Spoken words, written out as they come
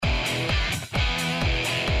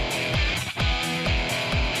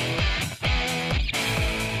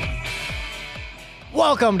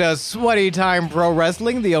Welcome to Sweaty Time Pro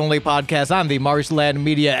Wrestling, the only podcast on the Marshland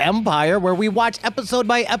Media Empire where we watch episode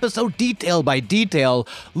by episode, detail by detail,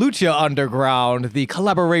 Lucha Underground, the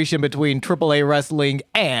collaboration between AAA Wrestling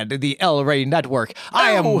and the El Rey Network.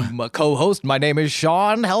 I am a co-host. My name is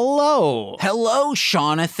Sean. Hello. Hello,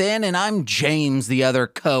 Jonathan, and I'm James, the other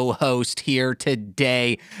co-host here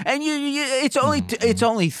today. And it's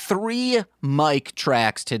only 3 mic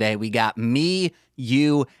tracks today. We got me,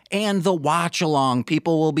 you, and the watch-along.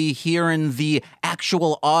 People will be hearing the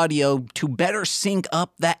actual audio to better sync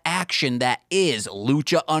up the action that is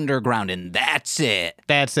Lucha Underground, and that's it.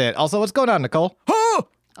 That's it. Also, what's going on, Nicole? Oh,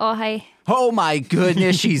 hi. oh my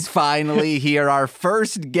goodness, she's finally here. Our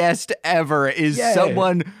first guest ever is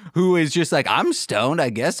someone who is just like, I'm stoned. I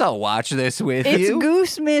guess I'll watch this with you. It's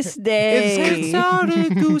Goosemas Day. It's already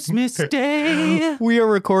Goosemas Day. We are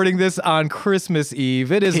recording this on Christmas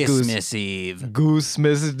Eve. It is Christmas Eve.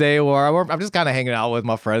 Goosemas Day, where I'm just kind of hanging out with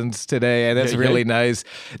my friends today, and it's really nice.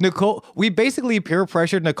 Nicole, we basically peer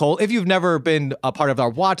pressured Nicole. If you've never been a part of our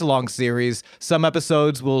watch-along series, some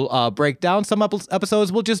episodes will break down, some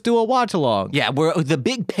episodes will just do a watch-along. Yeah, we're the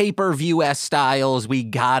big pay-per-view-esque styles. We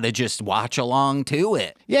gotta just watch along to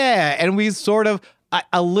it. Yeah, and we sort of,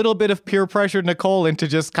 a little bit of peer pressured Nicole into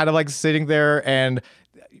just kind of like sitting there, and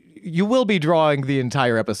you will be drawing the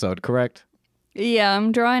entire episode, correct? Yeah,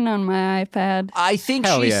 I'm drawing on my iPad. I think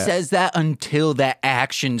she says that until that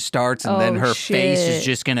action starts, and then her face is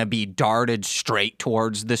just gonna be darted straight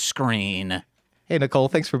towards the screen. Hey, Nicole,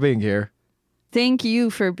 thanks for being here. Thank you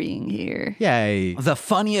for being here. Yay. The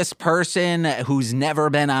funniest person who's never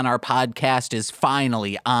been on our podcast is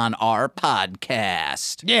finally on our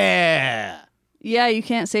podcast. Yeah. Yeah, you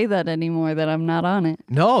can't say that anymore, that I'm not on it.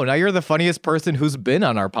 No, now you're the funniest person who's been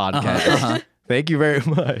on our podcast. Thank you very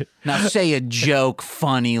much. Now say a joke,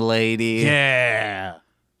 funny lady. Yeah.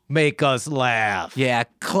 Make us laugh. Yeah,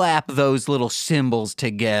 clap those little cymbals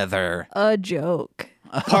together. A joke.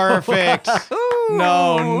 Perfect.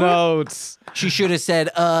 No notes. She should have said,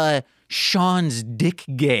 Sean's dick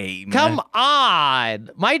game. Come on.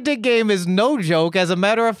 My dick game is no joke. As a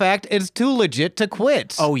matter of fact, it's too legit to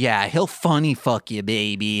quit. Oh, yeah, he'll funny fuck you,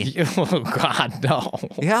 baby. Oh, God, no.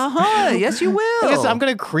 Yeah, yes, you will. I'm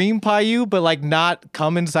going to cream pie you, but like not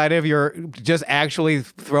come inside of your, just actually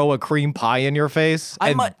throw a cream pie in your face,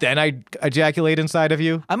 then I ejaculate inside of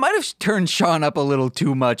you. I might have turned Sean up a little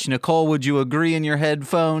too much. Nicole, would you agree in your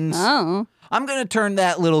headphones? Oh. I'm going to turn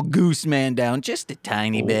that little goose man down just a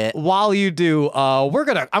tiny bit. While you do, I'm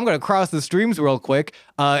going to cross the streams real quick.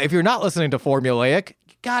 If you're not listening to Formulaic,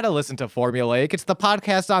 you got to listen to Formulaic. It's the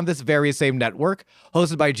podcast on this very same network,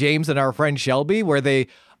 hosted by James and our friend Shelby, where they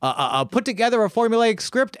put together a formulaic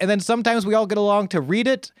script, and then sometimes we all get along to read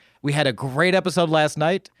it. We had a great episode last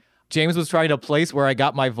night. James was trying to place where I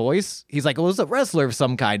got my voice. He's like, it was a wrestler of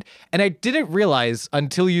some kind. And I didn't realize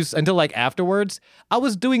until like afterwards, I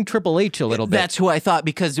was doing Triple H a little bit. That's who I thought,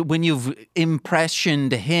 because when you've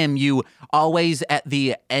impressioned him, you always at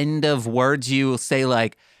the end of words, you say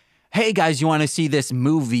like, hey guys, you want to see this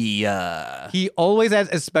movie? He always has,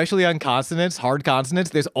 especially on consonants, hard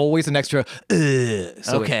consonants, there's always an extra,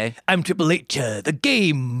 So okay. I'm Triple H, the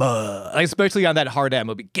game, especially on that hard M,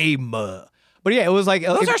 it'll be game. But yeah, it was like...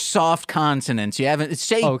 Those are soft consonants. You haven't...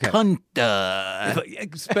 Say cunt.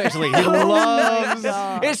 Especially, he loves...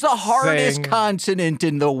 It's the hardest consonant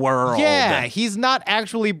in the world. Yeah, he's not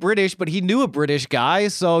actually British, but he knew a British guy,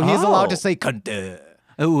 so he's allowed to say cunt.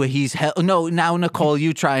 Oh, he's... No, now, Nicole,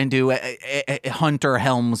 you try and do Hunter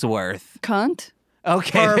Helmsworth. Cunt?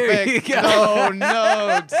 Okay, perfect. No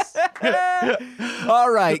notes.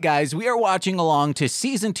 All right, guys, we are watching along to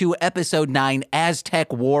Season 2, Episode 9,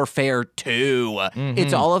 Aztec Warfare 2.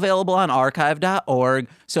 It's all available on archive.org,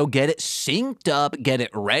 so get it synced up, get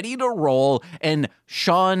it ready to roll, and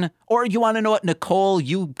Sean, or you want to know what, Nicole,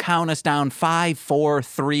 you count us down 5, 4,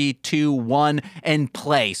 3, 2, 1, and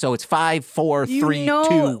play. So it's 5, 4, 3, 2,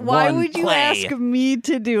 1, why would you play. ask me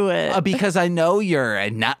to do it? Because I know you're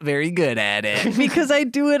not very good at it. Because I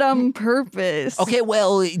do it on purpose. Okay,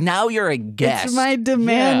 well, now you're a guest. It's my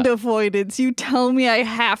demand avoidance. You tell me I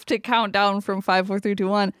have to count down from 5, 4, 3, 2,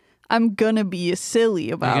 1. I'm gonna be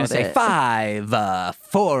silly about it. You're gonna say 5,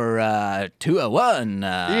 4, 2, 1. You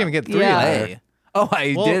didn't even get 3 there. Oh,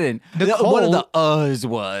 I didn't. Nicole, one of the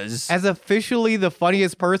was. As officially the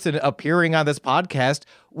funniest person appearing on this podcast,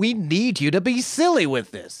 we need you to be silly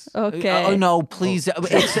with this. Okay. Oh, no, please.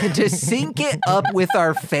 It's to sync it up with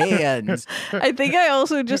our fans. I think I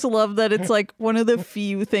also just love that it's like one of the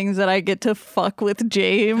few things that I get to fuck with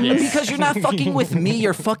James. Because you're not fucking with me,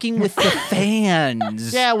 you're fucking with the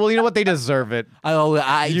fans. Yeah, well, you know what? They deserve it. Oh,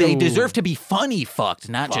 they You- deserve to be funny fucked,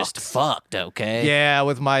 not just fucked, okay? Yeah,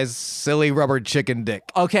 with my silly rubber chicken dick.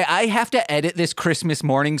 Okay, I have to edit this Christmas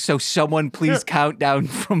morning, so someone please count down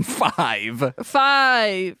from 5.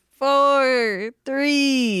 5, 4,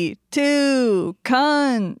 3, 2,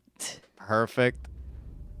 cunt. Perfect.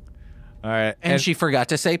 All right. And she forgot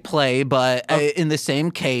to say play, but in the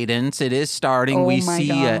same cadence, it is starting. Oh We my see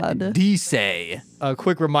God. Dise. A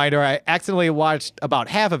quick reminder, I accidentally watched about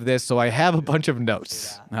half of this, so I have a bunch of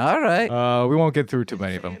notes. All right. We won't get through too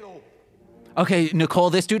many of them. Okay, Nicole,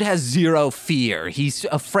 this dude has zero fear. He's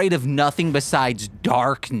afraid of nothing besides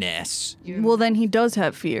darkness. Well, then he does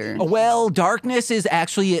have fear. Well, darkness is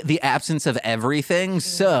actually the absence of everything,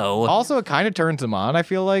 so... Also, it kind of turns him on, I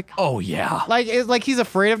feel like. Oh, yeah. Like, it's like he's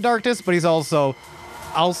afraid of darkness, but he's also,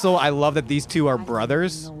 I love that these two are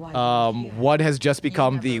brothers. One has just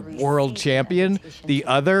become the world champion. The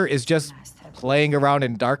other is just playing around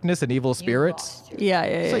in darkness and evil spirits.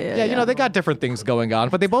 Yeah. You know, they got different things going on,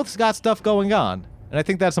 but they both got stuff going on. And I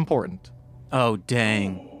think that's important. Oh,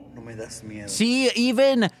 dang. See,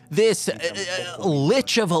 even this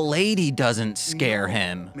lich of a lady doesn't scare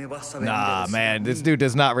him. Nah, man, this dude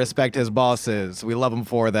does not respect his bosses. We love him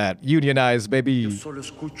for that. Unionize, baby.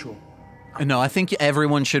 No, I think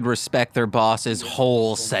everyone should respect their bosses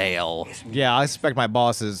wholesale. Yeah, I expect my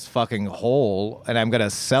boss is fucking whole, and I'm gonna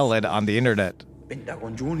sell it on the internet.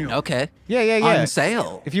 Okay. Yeah. On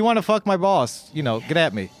sale. If you want to fuck my boss, you know, get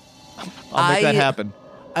at me. I'll make that happen.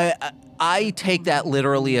 I take that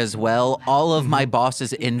literally as well. All of my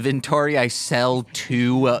boss's inventory I sell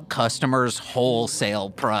to customers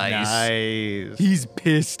wholesale price. Nice. He's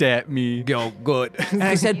pissed at me. Go good. And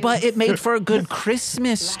I said, but it made for a good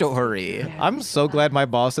Christmas story. I'm so glad my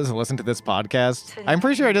boss doesn't listen to this podcast. I'm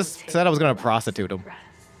pretty sure I just said I was gonna prostitute him.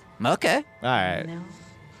 Okay. All right.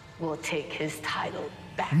 Will take his title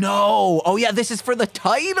back. No. Oh, yeah, this is for the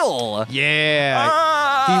title. Yeah.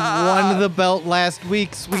 He won the belt last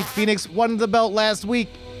week. Sweet Phoenix won the belt last week.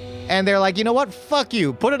 And they're like, you know what? Fuck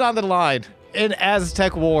you. Put it on the line in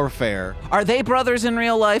Aztec warfare. Are they brothers in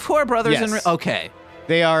real life? Who are brothers in Yes. real Okay.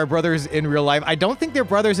 They are brothers in real life. I don't think they're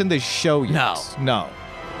brothers in the show yet. No.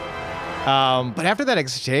 But after that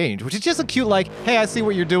exchange, which is just a cute, like, hey, I see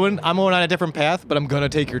what you're doing. I'm going on a different path, but I'm gonna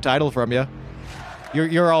take your title from you.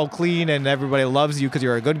 You're all clean and everybody loves you because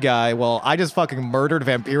you're a good guy. Well, I just fucking murdered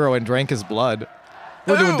Vampiro and drank his blood.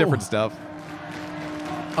 We're doing different stuff.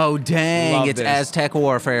 Oh, dang. Love It's this. Aztec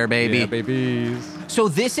warfare, baby. Yeah, babies. So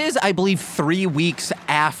this is, I believe, 3 weeks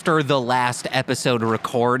after the last episode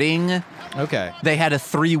recording. Okay. They had a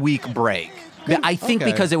 3-week break. I think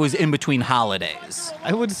Okay. because it was in between holidays.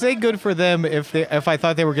 I would say good for them if I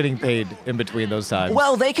thought they were getting paid in between those times.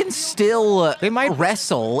 Well, they can still They might-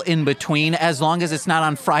 wrestle in between as long as it's not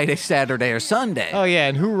on Friday, Saturday, or Sunday. Oh yeah,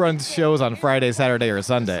 and who runs shows on Friday, Saturday, or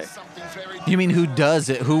Sunday? You mean who does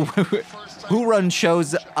it? Who runs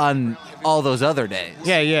shows on all those other days?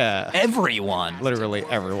 Yeah. Everyone. Literally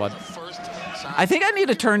everyone. I think I need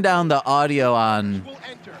to turn down the audio on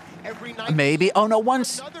maybe. Oh, no,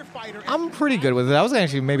 once. I'm pretty good with it. I was gonna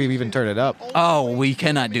actually maybe even turn it up. Oh, we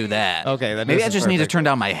cannot do that. Okay, then maybe this I is just need to perfect. turn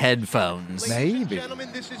down my headphones. Maybe.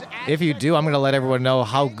 If you do, I'm gonna let everyone know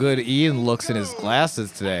how good Ian looks in his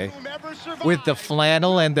glasses today, with the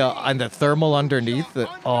flannel and the thermal underneath.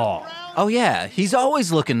 Oh, yeah. He's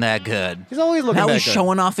always looking that good. He's always looking Now that he's good.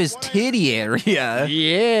 showing off his titty area.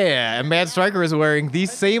 Yeah, and Matt Stryker is wearing the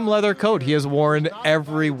same leather coat he has worn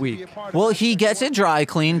every week. Well, he gets it dry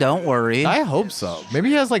clean, don't worry. I hope so. Maybe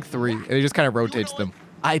he has like 3, and he just kind of rotates them.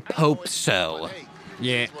 I hope so.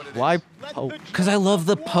 Yeah. Why Pope? Because I love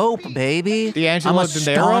the Pope, baby. D'Angelo I'm a De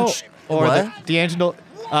Niro? staunch- Or what?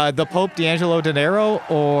 the Pope D'Angelo De Niro?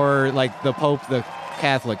 Or like the Pope, the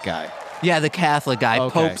Catholic guy? Yeah, the Catholic guy,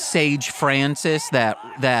 Okay. Pope Sage Francis, that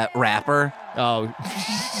rapper. Oh.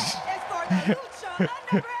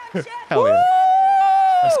 Hell yeah.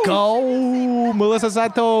 Let's go. Melissa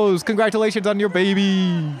Santos, congratulations on your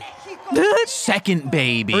baby. Second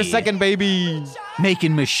baby. Her second baby.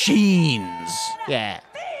 Making machines. Yeah.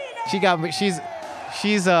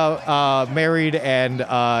 She's married and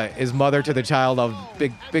is mother to the child of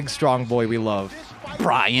big strong boy we love.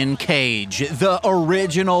 Brian Cage, the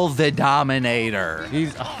original The Dominator.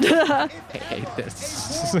 He's I hate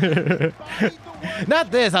this. Not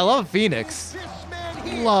this. I love Phoenix.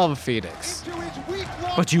 Love Phoenix.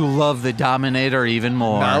 But you love The Dominator even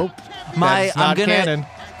more. Nope. My, That's not canon.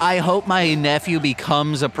 I hope my nephew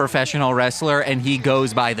becomes a professional wrestler and he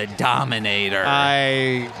goes by the Dominator.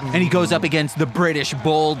 And he goes up against the British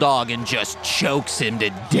Bulldog and just chokes him to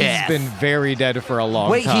death. He's been very dead for a long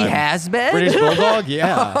time. Wait, he has been? British Bulldog?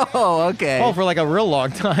 Yeah. Oh, okay. Oh, for like a real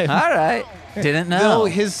long time. All right. Didn't know. No,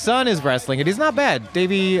 his son is wrestling, and he's not bad.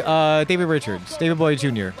 David Richards, David Boy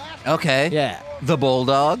Jr. Okay. Yeah. The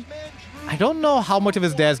Bulldog? I don't know how much of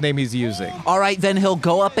his dad's name he's using. All right, then he'll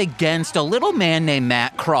go up against a little man named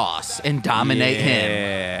Matt Cross and dominate him.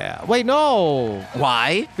 Yeah. Wait, no.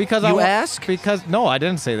 Why? Because you ask? Because no, I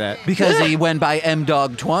didn't say that. Because he went by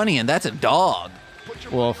M-Dog20, and that's a dog.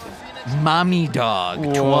 Well, Mommy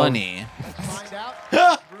Dog 20.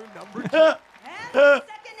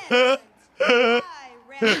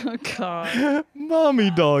 Oh, God. Mommy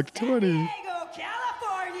Dog 20.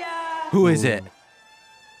 Who is it?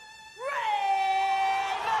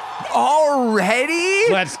 Already?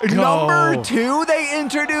 Let's go. Number 2, they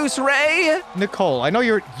introduce Ray? Nicole, I know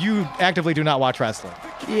you actively do not watch wrestling.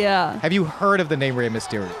 Yeah. Have you heard of the name Rey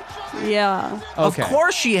Mysterio? Yeah. Okay. Of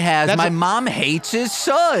course she has. That's My a- mom hates his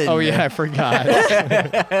son. Oh yeah, I forgot.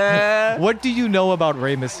 What do you know about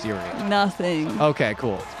Rey Mysterio? Nothing. Okay,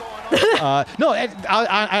 cool. No,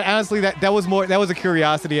 I honestly, that was a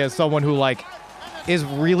curiosity as someone who like is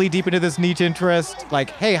really deep into this niche interest.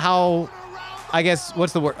 Like, hey, how, I guess,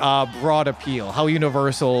 what's the word? Broad appeal. How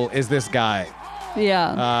universal is this guy?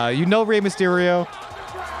 Yeah. You know Rey Mysterio.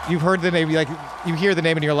 You've heard the name. You hear the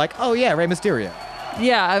name and you're like, oh yeah, Rey Mysterio.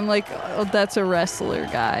 Yeah, I'm like, oh, that's a wrestler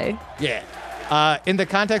guy. Yeah. In the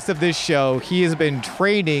context of this show, he has been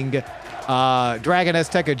training Dragon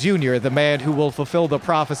Azteca Jr., the man who will fulfill the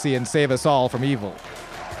prophecy and save us all from evil.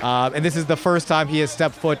 And this is the first time he has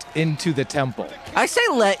stepped foot into the temple. I say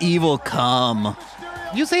let evil come.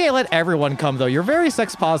 You say let everyone come, though. You're very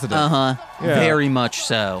sex positive. Uh-huh. Yeah. Very much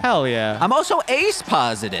so. Hell yeah. I'm also ace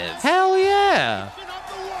positive. Hell yeah.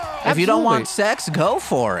 If you don't Absolutely. want sex, go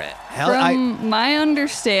for it. From my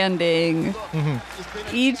understanding,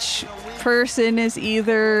 each person is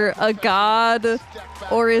either a god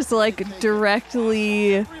or is like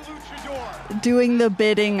directly doing the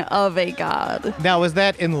bidding of a god. Now, is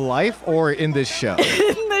that in life or in this show?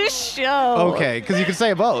 In this show. Okay, because you can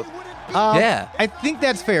say both. Yeah. I think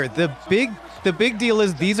that's fair. The big deal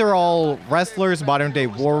is these are all wrestlers, modern day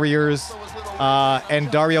warriors,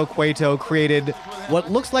 and Dario Cueto created what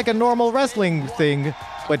looks like a normal wrestling thing,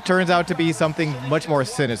 but turns out to be something much more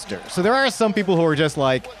sinister. So there are some people who are just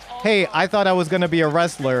like, hey, I thought I was gonna be a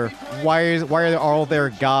wrestler. Why are all their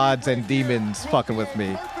gods and demons fucking with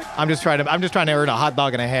me? I'm just trying to earn a hot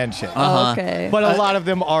dog and a handshake. Oh, okay. But a lot of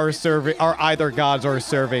them are either gods or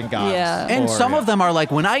serving gods. Yeah. And Or- some of them are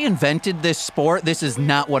like, when I invented this sport, this is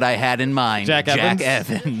not what I had in mind. Jack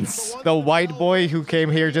Evans. The white boy who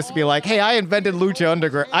came here just to be like, hey, I invented Lucha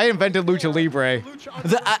Underground. I invented Lucha Libre.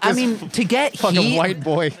 I mean, to get Fucking heat. white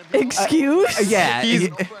boy. Excuse? Yeah.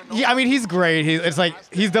 He's great. It's like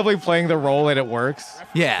he's definitely playing the role and it works.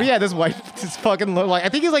 Yeah. But yeah, this fucking like I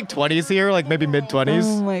think he's like 20s here, like maybe mid 20s.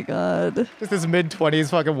 Oh my god. Just this mid 20s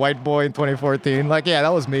fucking white boy in 2014. Like, yeah, that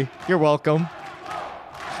was me. You're welcome.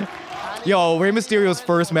 Yo, Rey Mysterio's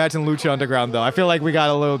first match in Lucha Underground, though. I feel like we got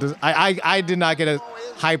a little. I did not get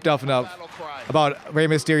hyped up enough about Rey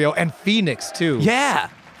Mysterio and Phoenix too. Yeah.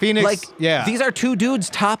 Phoenix. Like, yeah. these are two dudes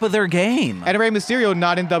top of their game. And Rey Mysterio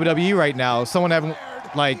not in WWE right now. Someone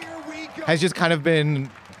has just kind of been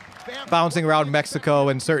bouncing around Mexico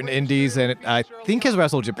and certain indies, and I think has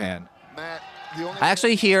wrestled Japan. I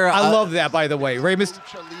actually hear. I love that, by the way.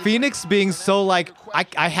 Phoenix being so like,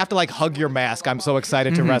 I have to like hug your mask. I'm so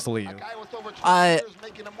excited to wrestle you.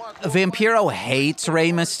 Vampiro hates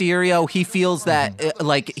Rey Mysterio. He feels that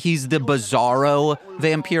like he's the bizarro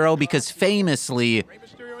Vampiro because famously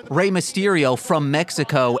Rey Mysterio from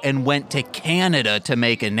Mexico and went to Canada to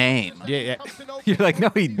make a name. Yeah. You're like, no,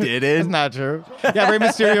 he It's didn't. not true. Yeah, Rey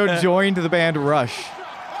Mysterio joined the band Rush.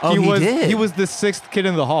 Oh, he did? He was the 6th kid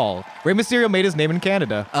in the hall. Rey Mysterio made his name in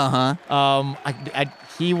Canada.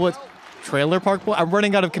 He was Trailer Park Boy. I'm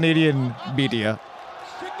running out of Canadian media.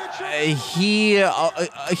 He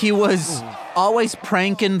was always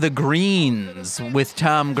pranking the Greens with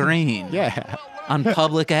Tom Green. Yeah. On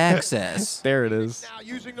public access. There it is.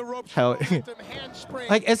 Hell,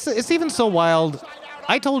 like it's even so wild.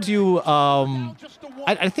 I told you,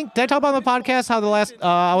 I think, did I talk about on the podcast how the last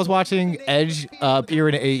I was watching Edge appear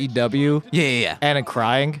in AEW? Yeah. And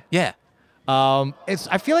crying. Yeah.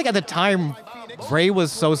 I feel like at the time Ray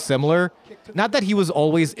was so similar. Not that he was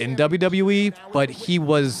always in WWE, but he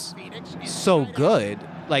was so good.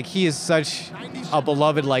 Like he is such a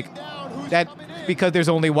beloved, like that because there's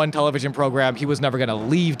only one television program, he was never going to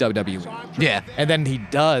leave WWE. Yeah. And then he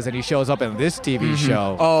does, and he shows up in this TV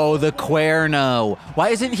show. Oh, the Cuerno. Why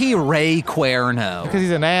isn't he Ray Cuerno? Because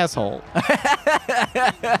he's an asshole.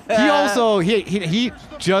 He also he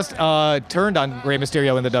just turned on Rey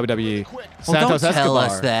Mysterio in the WWE. Well, Santos don't tell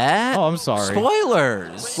Escobar. us that. Oh, I'm sorry.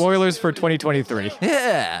 Spoilers. Spoilers for 2023.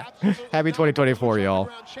 Yeah. Happy 2024, y'all.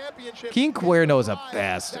 King Cuerno is a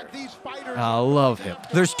bastard. I love him.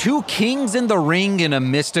 There's 2 kings in the ring and a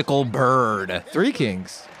mystical bird. 3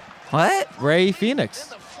 kings. What? Ray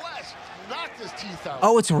Phoenix.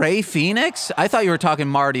 Oh, it's Ray Phoenix? I thought you were talking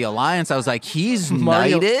Marty Alliance. I was like, he's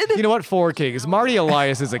knighted? You know what? 4 kings. Marty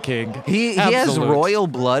Elias is a king. He has Absolute. royal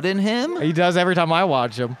blood in him? He does every time I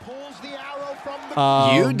watch him.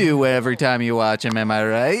 You do every time you watch him, am I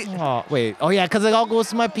right? Oh, wait. Oh, yeah, because it all goes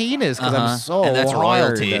to my penis because I'm so And that's hard.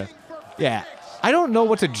 royalty. Yeah. I don't know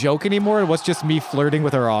what's a joke anymore and what's just me flirting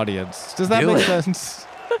with our audience. Does that Do make it. sense?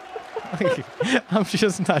 I'm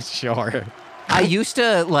just not sure. I used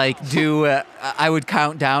to I would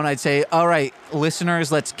count down. I'd say, all right,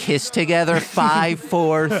 listeners, let's kiss together. 5,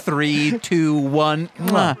 4, 3, 2, 1.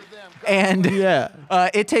 Mwah. And Yeah.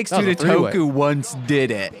 It Takes That Two was to a three-way. Toku once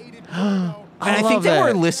did it. And I love think they that.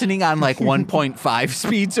 were listening on like 1.5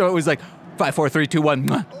 speed, so it was like 5, 4, 3, 2, 1.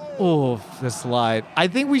 Mwah. Oh, the slide. I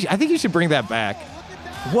think you should bring that back.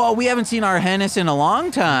 Whoa, we haven't seen our Hennis in a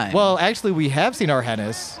long time. Well, actually, we have seen our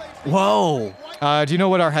Hennis. Whoa. Do you know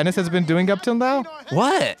what our Hennis has been doing up till now?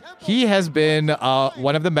 What? He has been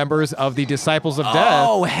one of the members of the Disciples of Death,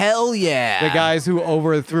 Oh, hell yeah. the guys who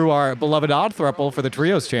overthrew our beloved Odd Thruple for the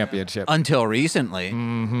Trios Championship. Until recently.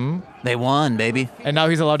 Mm-hmm. They won, baby. And now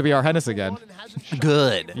he's allowed to be our Hennis again.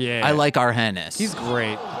 Good. Yeah. I like our Hennis. He's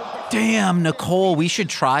great. Damn, Nicole, we should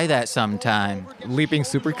try that sometime. Leaping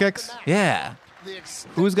super kicks. Yeah.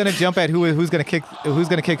 Who's gonna jump at who? Who's gonna kick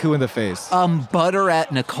who in the face? Butter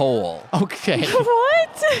at Nicole. Okay.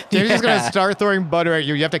 What? James is gonna Yeah. start throwing butter at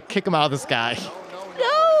you. You have to kick him out of the sky.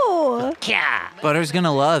 No. Butter's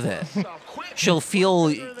gonna love it. She'll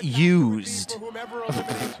feel used.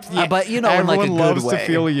 But you know, Everyone in like a loves good way. to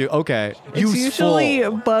feel you. Okay. It's Useful. usually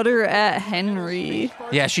butter at Henry.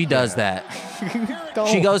 Yeah, she does that. Don't.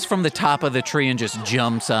 She goes from the top of the tree and just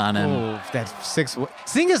jumps on him. Oh, that's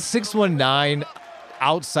seeing a 619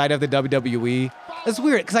 outside of the WWE. It's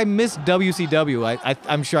weird because I miss WCW.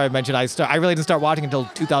 I'm sure I mentioned I really didn't start watching until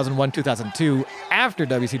 2001, 2002 after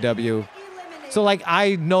WCW. So like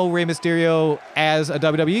I know Rey Mysterio as a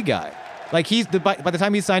WWE guy. Like by the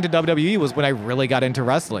time he signed to WWE was when I really got into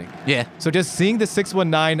wrestling. Yeah. So just seeing the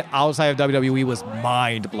 619 outside of WWE was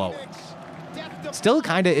mind blowing. Still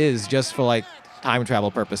kind of is just for like time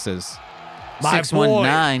travel purposes. My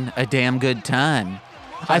 619, a damn good time.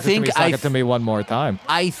 boy. Talk it to me one more time.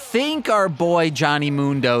 I think our boy Johnny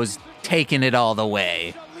Mundo's taking it all the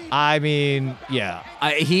way. I mean, yeah.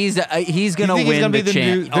 He's gonna You think he's win gonna be the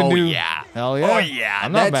champ. the Oh new- yeah. Hell yeah. Oh yeah.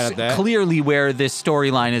 I'm not That's mad at that. clearly where this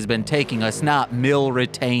storyline has been taking us, not Mill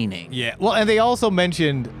retaining. Yeah. Well, and they also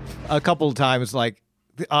mentioned a couple of times, like,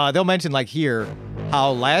 they'll mention, like, here,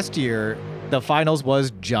 how last year the finals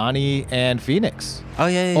was Johnny and Phoenix. Oh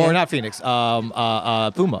yeah. Or not Phoenix,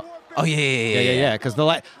 Puma. Oh yeah. Yeah. Because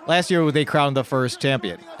last year they crowned the first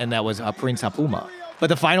champion, and that was Prince Puma. But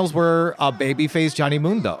the finals were babyface Johnny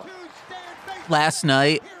Mundo. Last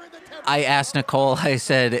night, I asked Nicole, I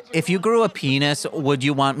said, if you grew a penis, would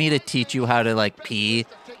you want me to teach you how to, like, pee?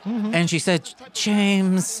 Mm-hmm. And she said,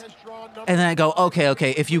 James. And then I go, okay.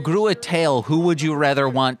 If you grew a tail, who would you rather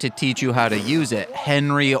want to teach you how to use it,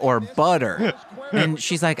 Henry or Butter? And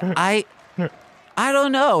she's like, I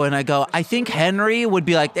don't know. And I go, I think Henry would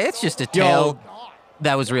be like, it's just a tail.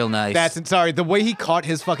 That was real nice. Sorry, the way he caught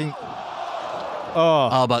his fucking...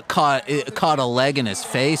 Oh, but caught a leg in his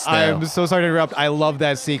face, though. I'm so sorry to interrupt. I love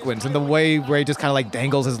that sequence. And the way Ray just kind of like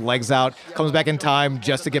dangles his legs out, comes back in time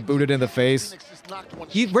just to get booted in the face.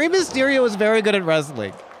 Rey Mysterio is very good at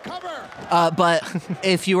wrestling. But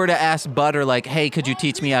if you were to ask Butter, like, hey, could you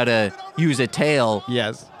teach me how to use a tail?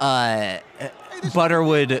 Yes. Butter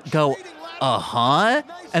would go, uh-huh.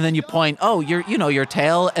 And then you point, oh, your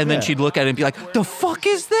tail. And then Yeah. she'd look at it and be like, the fuck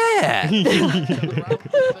is that?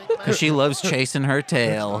 Because she loves chasing her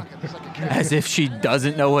tail as if she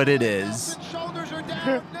doesn't know what it is.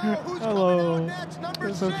 Hello.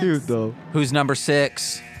 They're so cute, though. Who's number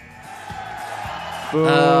 6? Boo.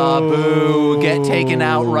 Boo. Get taken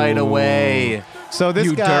out right away. So this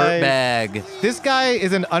you guy, dirtbag. this guy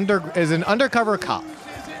is an undercover cop.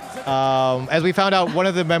 As we found out, one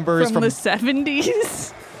of the members From the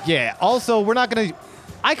 70s? yeah. Also, we're not gonna.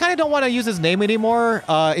 I kind of don't want to use his name anymore.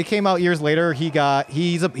 It came out years later.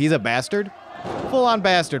 He's a bastard, full on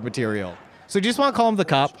bastard material. So do you just want to call him the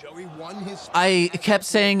cop? I kept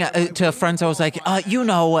saying to friends, I was like, I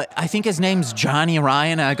think his name's Johnny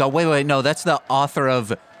Ryan. And I go, wait, no, that's the author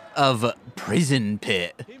of Prison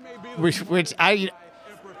Pit. Which I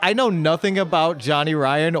know nothing about Johnny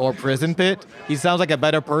Ryan or Prison Pit. He sounds like a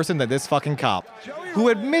better person than this fucking cop, who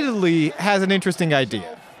admittedly has an interesting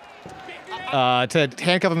idea. To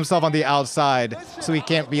handcuff himself on the outside so he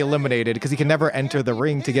can't be eliminated because he can never enter the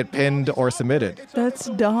ring to get pinned or submitted. That's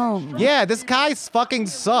dumb. Yeah, this guy fucking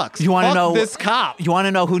sucks. You want to know this cop? You want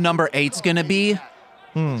to know who number 8's gonna be?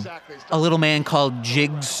 A little man called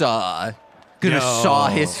Jigsaw. Gonna saw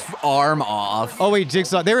his arm off. Oh wait,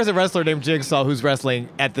 Jigsaw. There is a wrestler named Jigsaw who's wrestling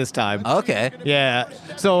at this time. Okay. Yeah.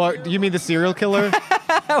 So you mean the serial killer?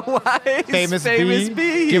 Why? Famous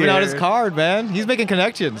B giving out here? his card, man. He's making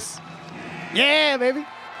connections. Yeah, baby.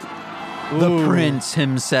 The Ooh. prince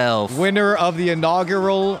himself. Winner of the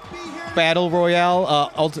inaugural Battle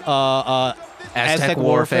Royale, Aztec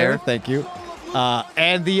Warfare. Thank you.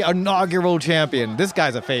 And the inaugural champion. This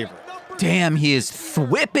guy's a favorite. Damn, he is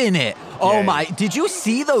whipping it. Oh Yeah. my, did you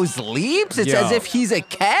see those leaps? It's Yo. as if he's a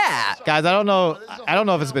cat. Guys, I don't know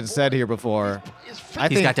if it's been said here before.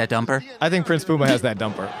 He's got that dumper. I think Prince Puma has that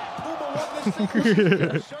dumper.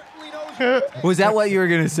 Was that what you were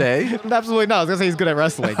gonna say? Absolutely not. I was gonna say he's good at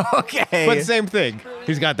wrestling. Okay. But same thing.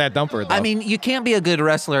 He's got that dumper, though. I mean, you can't be a good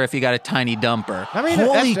wrestler if you got a tiny dumper. I mean,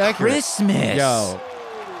 holy that's accurate. Christmas. Yo.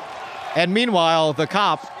 And meanwhile, the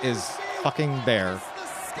cop is fucking there.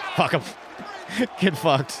 Fuck him. Get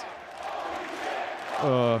fucked.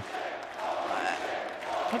 I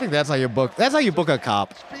think that's how you book. That's how you book a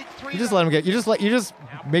cop. You just let him get. You just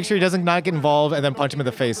make sure he doesn't not get involved, and then punch him in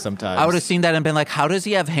the face sometimes. I would have seen that and been like, how does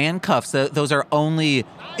he have handcuffs? Those are only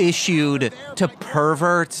issued to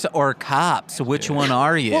perverts or cops. Which one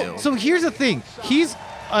are you? Well, so here's the thing. He's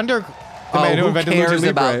under. The Oh, man who who invented cares Lucha Libre.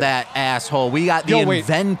 about that asshole? We got the Yo, wait.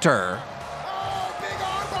 inventor.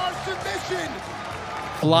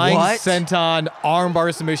 Flying What? senton,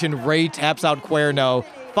 armbar submission, Ray taps out Cuerno.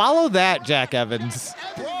 Follow that, Jack Evans.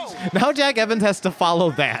 Now Jack Evans has to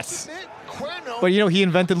follow that. But he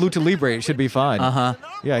invented Lucha Libre. It should be fine. Uh-huh.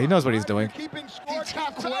 Yeah, he knows what he's doing.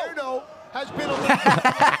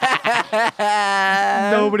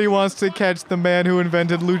 Nobody wants to catch the man who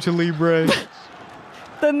invented Lucha Libre.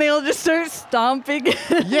 Then they'll just start stomping.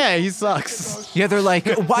 Yeah, he sucks. Yeah, they're like,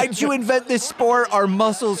 why'd you invent this sport? Our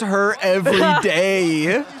muscles hurt every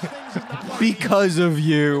day because of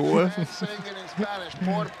you.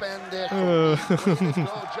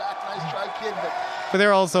 But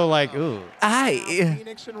they're also like, ooh.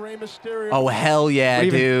 Oh, hell yeah,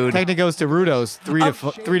 dude. Technically goes to Rudos,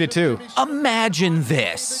 3-2. Imagine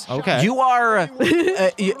this. Okay. You are,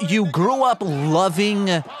 you grew up loving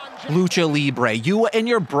Lucha Libre. You and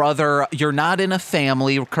your brother, you're not in a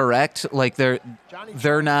family, correct? Like they're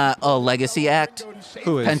not a legacy act?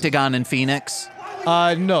 Who is? Pentagon and Phoenix?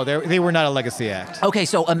 No, they were not a legacy act. Okay,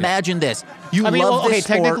 so imagine this. You I mean, love this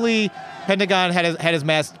sport. technically, Pentagon had his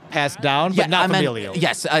mask passed down, but not familial.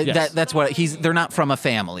 Yes, Yes. that's what they're not from a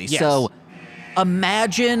family. Yes. So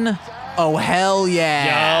imagine, oh hell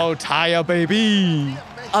yeah. Yo, Taya, baby.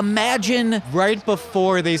 Imagine Right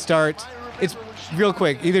before they start, it's real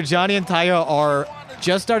quick. Either Johnny and Taya are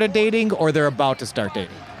just started dating or they're about to start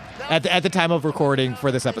dating at the time of recording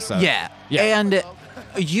for this episode. Yeah. And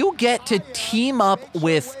you get to team up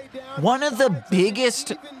with one of the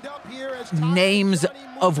biggest names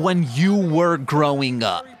of when you were growing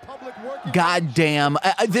up. Goddamn.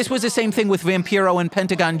 This was the same thing with Vampiro and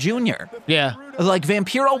Pentagon Jr. Yeah. Like,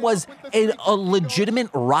 Vampiro was a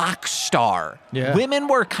legitimate rock star. Yeah. Women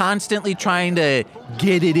were constantly trying to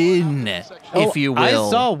get it in, if you will. I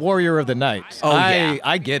saw Warrior of the Night. Oh, yeah.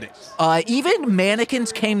 I get it. Even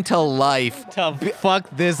mannequins came to life Fuck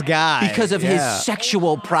this guy. because of his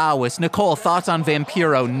sexual prowess. Nicole, thoughts on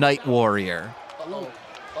Vampiro Night Warrior?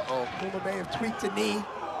 Puma may have tweaked a knee.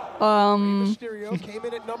 Mysterio came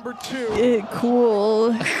in at number 2.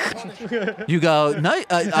 Cool. You go,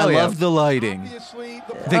 I love the lighting.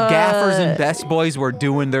 The gaffers and best boys were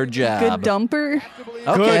doing their job. Good dumper.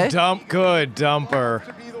 Okay. Good dumper.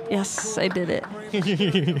 Yes, I did it.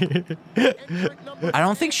 I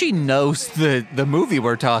don't think she knows the movie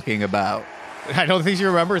we're talking about. I don't think she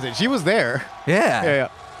remembers it. She was there. Yeah.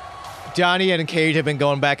 Johnny and Cage have been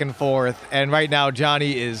going back and forth, and right now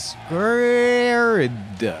Johnny is scared.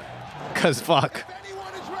 Cause fuck.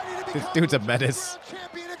 This dude's a menace.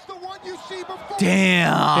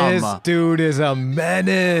 Damn. This dude is a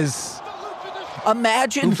menace.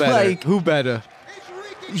 Imagine, Who better?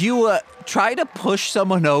 you try to push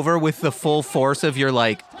someone over with the full force of your,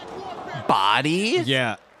 body.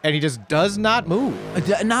 Yeah. and he just does not move.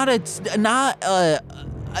 Not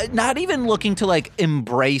even looking to like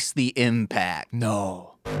embrace the impact.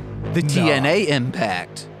 No. The TNA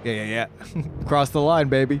impact. Yeah. Cross the line,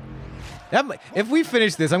 baby. If we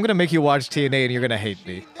finish this, I'm gonna make you watch TNA and you're gonna hate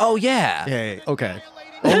me. Oh yeah. Yeah. Okay.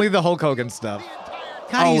 Only the Hulk Hogan stuff.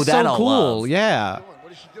 God, he's so that'll cool. love. Yeah.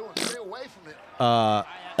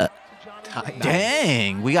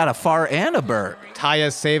 Dang, we got a fart and a burp.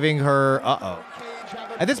 Taya's saving her.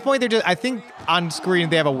 At this point, I think on screen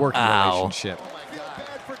they have a working relationship.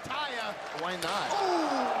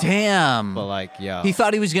 Damn. But like, yeah. He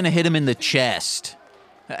thought he was gonna hit him in the chest.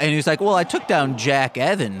 And he was like, well, I took down Jack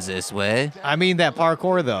Evans this way. I mean, that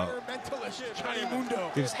parkour, though.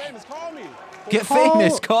 Get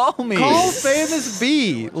famous, call me. Call Famous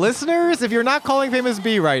B. Listeners, if you're not calling Famous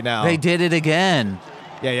B right now. They did it again.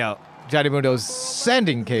 Yeah. Johnny Mundo's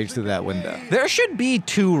sending Cage through that window. There should be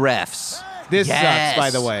 2 refs. This sucks,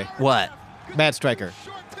 by the way. What? Matt Stryker.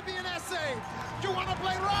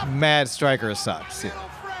 Matt Stryker sucks.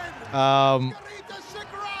 Yeah.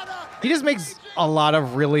 He just makes a lot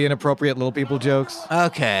of really inappropriate little people jokes.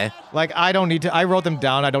 Okay. Like, I don't need to. I wrote them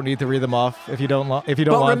down. I don't need to read them off if you don't want.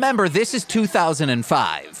 But remember, this is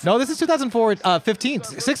 2005. No, this is 2004. 16.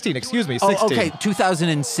 Excuse me. 16. Oh, okay.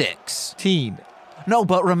 2006. No,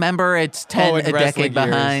 but remember, it's 10 a decade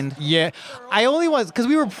behind. Yeah. I only was because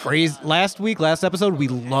we were praised last episode. We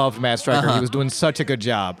loved Matt Stryker. He was doing such a good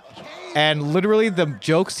job. And literally, the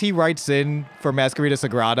jokes he writes in for Masquerita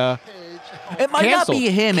Sagrada. It might not be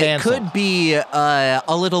him. Cancel. It could be a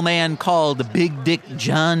little man called Big Dick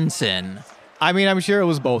Johnson. I mean, I'm sure it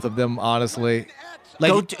was both of them, honestly.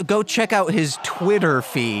 Like, go check out his Twitter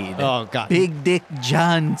feed. Oh, God. Big Dick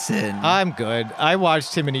Johnson. I'm good. I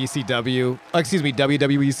watched him in ECW. Excuse me,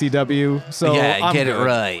 WWECW. So yeah, I'm get good. it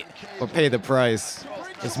right. Or pay the price.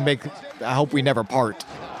 I hope we never part.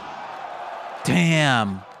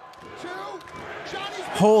 Damn.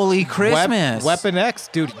 Holy Christmas. Weapon X.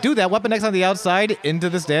 Dude, that Weapon X on the outside into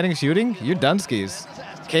the standing shooting. You're Dunskies.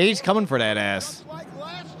 Cage coming for that ass.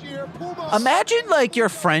 Imagine, like, your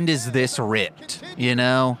friend is this ripped, you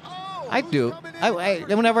know? I do.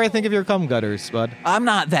 Whenever I think of your cum gutters, bud. I'm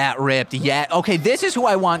not that ripped yet. Okay, this is who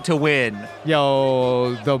I want to win.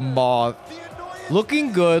 Yo, the Moth.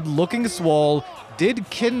 Looking good, looking swole, did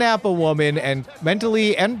kidnap a woman and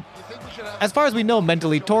mentally, and as far as we know,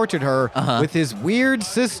 mentally tortured her with his weird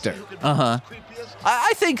sister.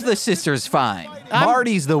 I think the sister's fine.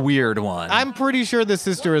 Marty's the weird one. I'm pretty sure the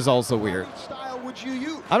sister is also weird.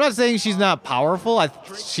 I'm not saying she's not powerful.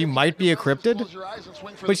 She might be a cryptid,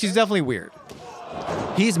 but she's definitely weird.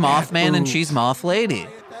 He's Mothman and she's Moth Lady.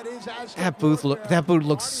 That boot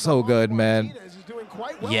looks so good, man.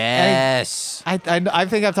 Yes. I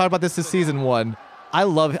think I've talked about this season 1.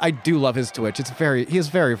 I do love his Twitch. He is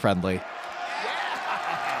very friendly.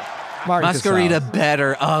 Marty Masquerita Casal.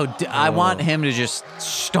 better. I want him to just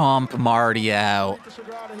stomp Marty out.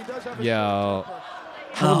 Yo.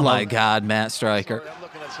 Oh my God, Matt Stryker.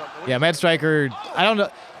 Yeah, Matt Stryker. I don't know.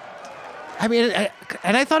 I mean,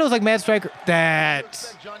 and I thought it was like Matt Stryker.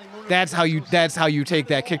 That's how you take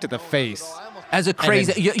that kick to the face. As a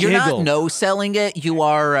crazy, you're not no-selling it. You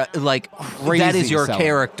are like Crazy that is your selling.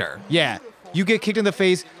 character. Yeah. You get kicked in the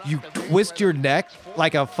face, you twist your neck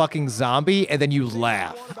like a fucking zombie, and then you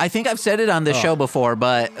laugh. I think I've said it on the show before,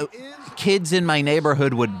 but kids in my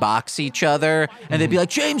neighborhood would box each other, and they'd be like,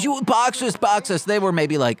 James, you box us. They were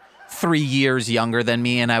maybe like 3 years younger than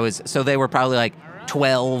me, and so they were probably like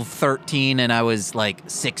 12, 13, and I was like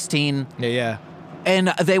 16. Yeah. And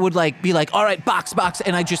they would like be like, all right, box.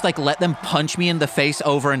 And I just like let them punch me in the face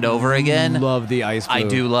over and over again. Love the ice blue. I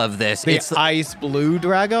do love this. It's ice blue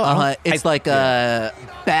Drago? It's like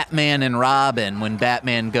Batman and Robin when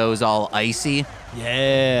Batman goes all icy.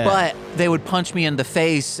 Yeah. But they would punch me in the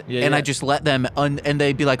face and I just let them, and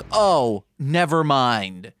they'd be like, oh, never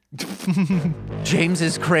mind. James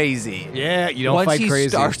is crazy. Yeah, you don't fight crazy. Once he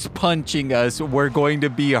starts punching us, we're going to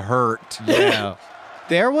be hurt. Yeah.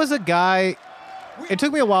 There was a guy... It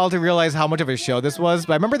took me a while to realize how much of a show this was,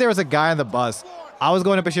 but I remember there was a guy on the bus. I was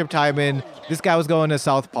going to Bishop Timon. This guy was going to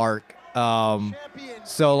South Park.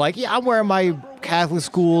 So, like, yeah, I'm wearing my Catholic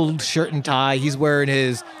school shirt and tie. He's wearing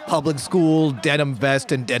his public school denim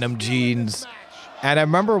vest and denim jeans. And I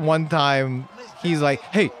remember one time he's like,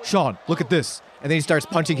 hey, Sean, look at this. And then he starts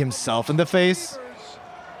punching himself in the face.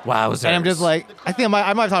 Wowzers. And I'm just like, I think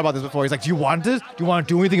I might have talked about this before. He's like, do you want this? Do you want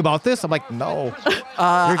to do anything about this? I'm like, no.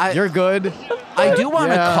 You're good. I do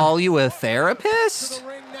want to call you a therapist.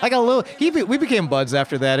 Like a little, we became buds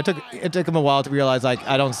after that. It took him a while to realize like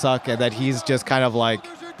I don't suck and that he's just kind of like,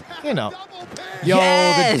 you know,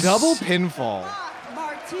 the double pinfall.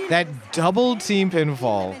 That double team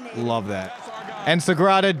pinfall. Love that. And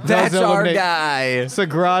Sagrada does That's our eliminate. guy.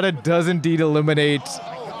 Sagrada does indeed eliminate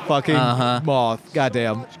fucking Moth.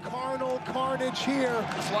 Goddamn. Carnal carnage here.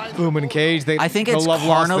 Boom and Cage. I think it's no love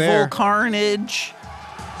lost Carnival there. Carnage.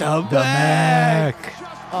 The back.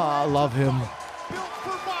 Oh, I love him. Built for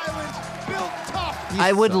violence, built tough.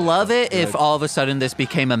 I would love it if all of a sudden this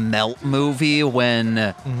became a melt movie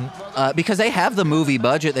when, because they have the movie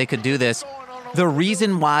budget, they could do this. The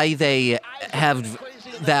reason why they have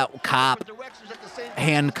that cop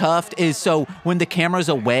handcuffed is so when the camera's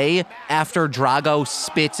away, after Drago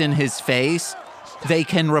spits in his face, they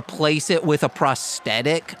can replace it with a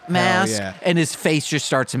prosthetic mask, yeah. and his face just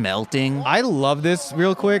starts melting. I love this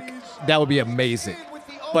real quick. That would be amazing.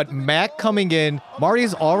 But Mac coming in,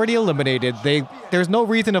 Marty's already eliminated. There's no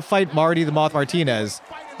reason to fight Marty the Moth Martinez.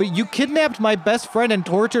 But you kidnapped my best friend and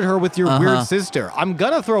tortured her with your weird sister. I'm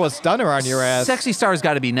gonna throw a stunner on your ass. Sexy Star's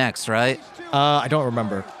got to be next, right? I don't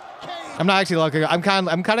remember. I'm not actually looking. I'm kind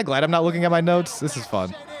of glad I'm not looking at my notes. This is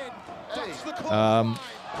fun.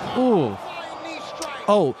 Ooh.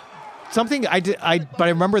 Oh, something but I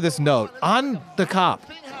remember this note on the cop.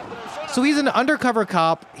 So he's an undercover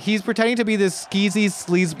cop. He's pretending to be this skeezy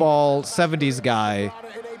sleazeball 70s guy,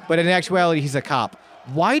 but in actuality, he's a cop.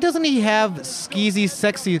 Why doesn't he have skeezy,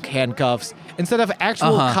 sexy handcuffs instead of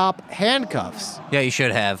actual cop handcuffs? Yeah, you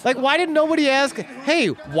should have. Like, why did nobody ask, hey,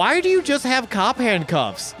 why do you just have cop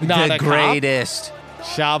handcuffs? Not the a greatest. Cop?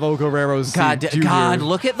 Chavo Guerrero's God,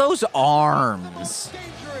 look at those arms.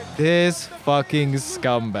 This fucking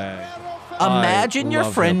scumbag. Imagine your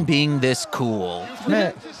love friend him. being this cool.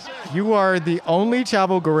 Man, you are the only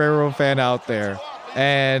Chavo Guerrero fan out there,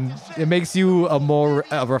 and it makes you a more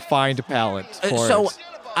refined palate for it.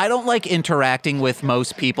 I don't like interacting with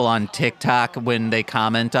most people on TikTok when they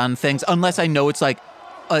comment on things, unless I know it's like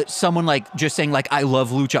someone like just saying like, I love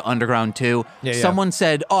Lucha Underground too. Yeah. Someone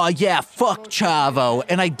said, oh yeah, fuck Chavo.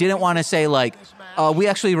 And I didn't want to say like, we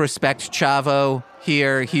actually respect Chavo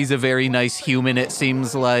here. He's a very nice human, it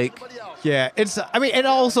seems like. Yeah, and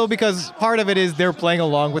also because part of it is they're playing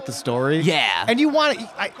along with the story. Yeah. And you want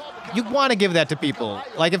to give that to people.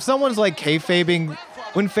 Like if someone's like kayfabing,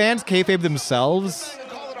 when fans kayfabe themselves,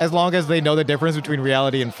 as long as they know the difference between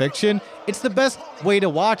reality and fiction, it's the best way to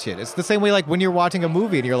watch it. It's the same way like when you're watching a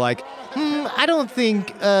movie and you're like, I don't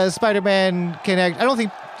think Spider-Man I don't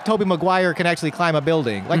think Tobey Maguire can actually climb a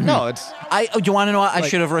building. Like, no, it's... Do you want to know what? I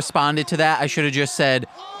should have responded to that. I should have just said,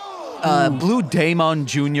 Blue Damon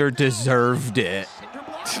Jr. deserved it.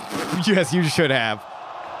 Yes, you should have.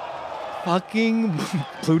 Fucking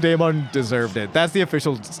Blue Damon deserved it. That's the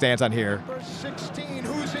official stance on here.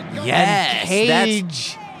 Yes.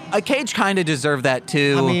 Cage. Cage kind of deserved that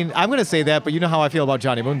too. I mean, I'm going to say that, but you know how I feel about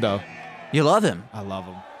Johnny Mundo. You love him. I love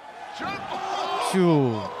him.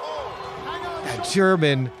 Shoo. That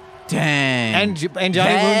German. Dang. And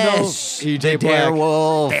Johnny Mundo. Yes. EJ The Black.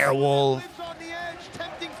 Darewolf. Darewolf.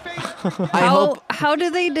 How do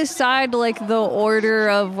they decide like the order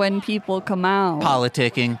of when people come out?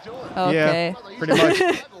 Politicking. Okay. Yeah, pretty much.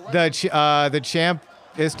 The champ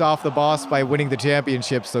pissed off the boss by winning the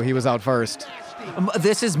championship, so he was out first.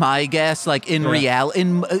 This is my guess. Like in reality,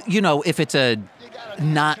 if it's a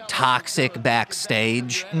not toxic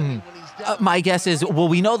backstage, my guess is, well,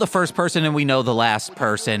 we know the first person and we know the last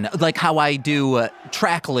person. Like how I do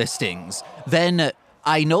track listings. Then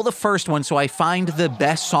I know the first one, so I find the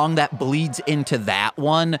best song that bleeds into that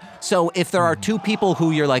one. So if there are two people who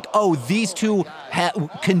you're like, oh, these two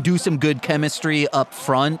can do some good chemistry up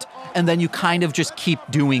front, and then you kind of just keep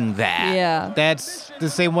doing that. Yeah. That's the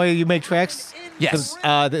same way you make tracks? Yes.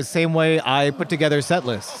 The same way I put together set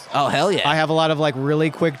lists. Oh, hell yeah. I have a lot of like really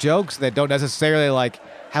quick jokes that don't necessarily like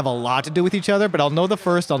have a lot to do with each other, but I'll know the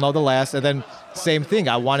first, I'll know the last, and then same thing.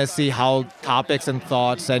 I want to see how topics and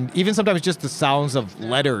thoughts and even sometimes just the sounds of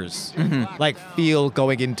letters like feel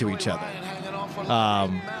going into each other.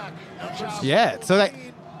 Yeah. So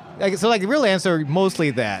the real answer,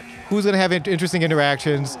 mostly that. Who's going to have interesting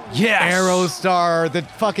interactions? Yes. Aerostar, the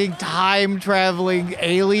fucking time-traveling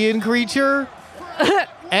alien creature,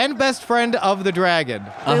 and best friend of the dragon.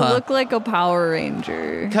 They look like a Power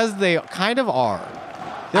Ranger. Because they kind of are.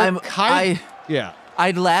 Yeah.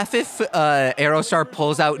 I'd laugh if Aerostar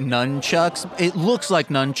pulls out nunchucks. It looks like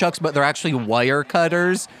nunchucks, but they're actually wire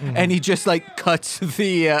cutters, and he just like cuts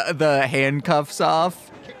the handcuffs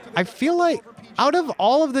off. I feel like out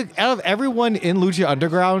of everyone in Lucha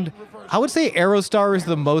Underground, I would say Aerostar is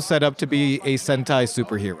the most set up to be a Sentai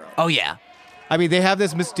superhero. Oh yeah. I mean, they have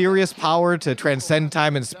this mysterious power to transcend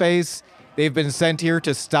time and space. They've been sent here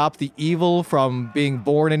to stop the evil from being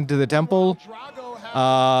born into the temple.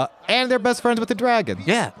 And they're best friends with the dragon.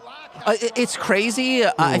 Yeah. It's crazy.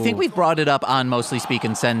 I think we've brought it up on Mostly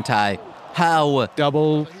Speaking Sentai. How...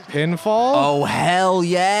 Double pinfall? Oh, hell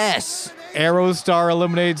yes. Aerostar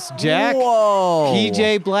eliminates Jack. Whoa.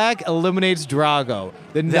 PJ Black eliminates Drago.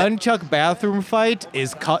 The nunchuck bathroom fight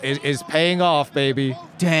is paying off, baby.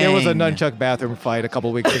 Dang. There was a nunchuck bathroom fight a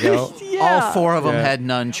couple weeks ago. Yeah. All 4 of them Yeah. had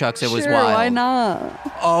nunchucks. It was Sure, wild. why not?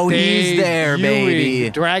 Oh, he's there, baby.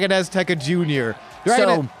 Dragon Azteca Jr.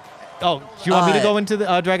 So, do you want me to go into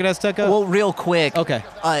the Dragon Azteca? well, real quick. Okay.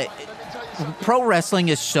 Pro wrestling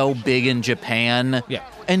is so big in Japan. Yeah.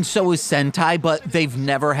 And so is Sentai, but they've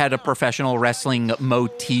never had a professional wrestling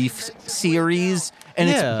motif series, and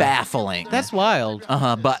it's Yeah. baffling. That's wild.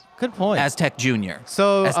 But Good point. Aztec Jr.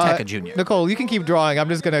 So, Azteca Jr. Nicole, you can keep drawing. I'm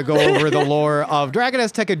just going to go over the lore of Dragon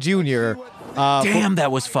Azteca Jr. Damn,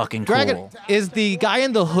 that was fucking Dragon cool. is the guy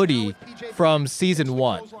in the hoodie from season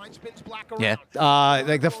 1. Yeah.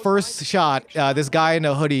 Like the first shot, this guy in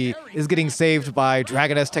a hoodie is getting saved by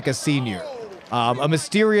Dragon Azteca Sr., a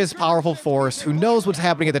mysterious, powerful force who knows what's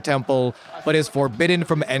happening at the temple, but is forbidden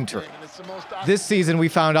from entering. This season, we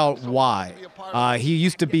found out why. He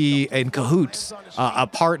used to be in cahoots, a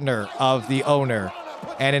partner of the owner,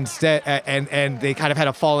 and instead, and they kind of had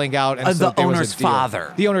a falling out. And so The there was a owner's deal.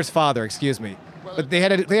 father. The owner's father, excuse me. But they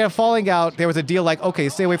had a falling out. There was a deal like, okay,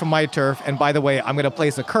 stay away from my turf, and by the way, I'm going to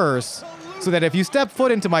place a curse so that if you step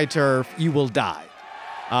foot into my turf, you will die.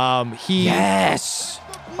 Yes.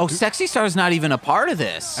 Oh, Sexy Star's not even a part of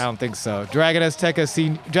this. I don't think so. Dragon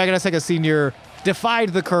Azteca Sr. defied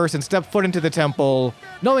the curse and stepped foot into the temple,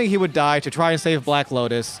 knowing he would die to try and save Black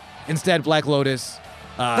Lotus. Instead, Black Lotus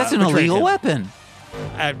That's an betrayed illegal him. weapon.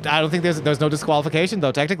 I don't think there's no disqualification,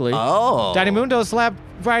 though, technically. Oh. Danny Mundo slapped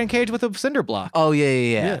Brian Cage with a cinder block. Oh,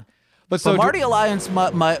 yeah. But so So Marty Alliance,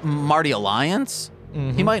 Marty Alliance,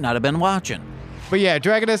 he might not have been watching. But yeah,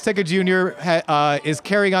 Dragon Azteca Jr. Is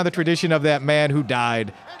carrying on the tradition of that man who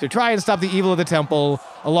died to try and stop the evil of the temple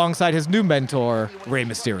alongside his new mentor, Rey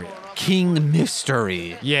Mysterio. King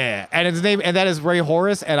Mystery. Yeah, and that is Ray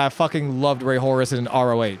Horus, and I fucking loved Ray Horus in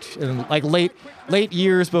ROH. In like late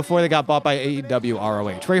years before they got bought by AEW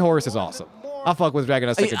ROH. Ray Horus is awesome. I'll fuck with Dragon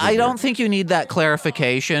Azteca Jr. I don't think you need that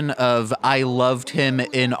clarification of I loved him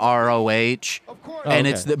in ROH, and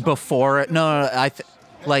it's before. No,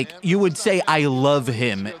 like you would say I love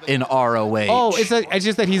him in ROH. Oh, it's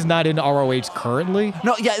just that he's not in ROH currently.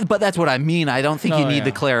 No, yeah, but that's what I mean. I don't think you need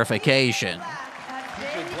the clarification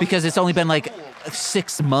because it's only been like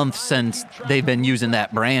 6 months since they've been using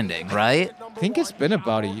that branding, right? I think it's been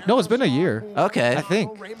about it's been a year. Okay. I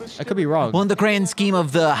think. I could be wrong. Well, in the grand scheme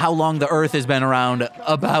of how long the Earth has been around,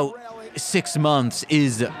 about 6 months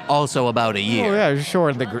is also about a year. Oh yeah, sure.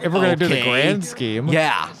 If we're gonna do the grand scheme.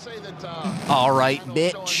 Yeah. All right,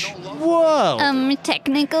 bitch. Whoa.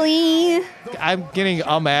 Technically. I'm getting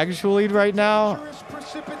actually right now.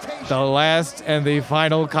 The last and the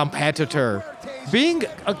final competitor.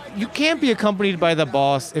 You can't be accompanied by the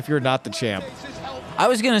boss if you're not the champ. I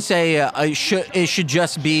was gonna say it should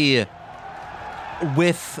just be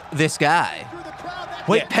with this guy.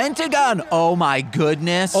 Wait, Yeah. Pentagon! Oh my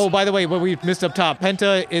goodness! Oh, by the way, what we missed up top,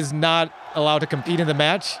 Penta is not allowed to compete in the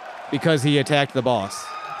match because he attacked the boss.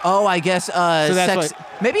 Oh, I guess that's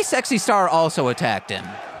maybe Sexy Star also attacked him.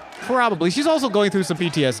 Probably. She's also going through some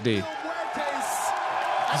PTSD.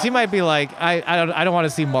 She might be like, I don't want to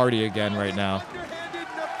see Marty again right now.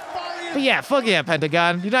 But yeah, fuck yeah,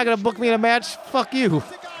 Pentagon. You're not gonna book me in a match? Fuck you.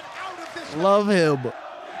 Love him.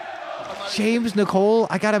 James, Nicole,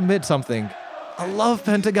 I gotta admit something. I love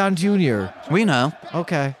Pentagon Jr. We know.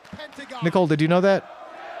 Okay. Nicole, did you know that?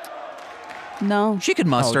 No. She could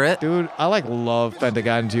muster it. Dude, I love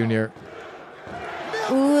Pentagon Jr.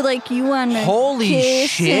 Ooh, like you want to Holy kiss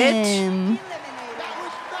shit. him.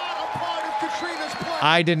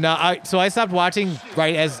 I did not. So I stopped watching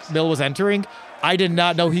right as Mill was entering. I did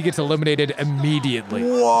not know he gets eliminated immediately.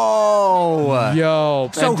 Whoa! Yo,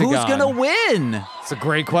 So Pentagon. who's gonna win? It's a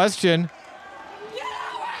great question.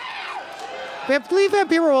 Leave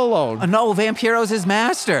Vampiro alone. No, Vampiro's his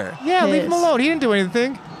master. Yeah, leave him Yes. alone. He didn't do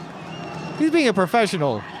anything. He's being a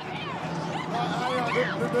professional.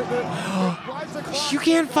 You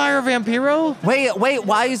can't fire Vampiro? Wait,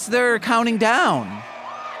 why is there counting down?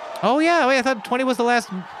 Oh, yeah. Wait, I thought 20 was the last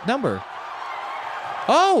number.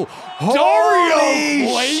 Oh! Holy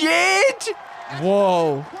Dario! shit!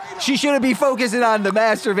 Whoa. She shouldn't be focusing on the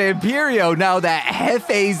Master Vampirio now that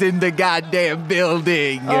Hefe's in the goddamn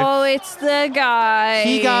building. Oh, it's the guy.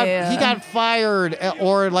 He got fired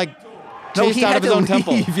or like No, chased he out had of his to own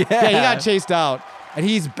temple. leave, He yeah. got chased out. And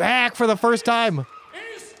he's back for the first time.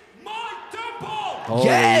 Holy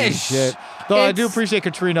Yes! shit. Though I do appreciate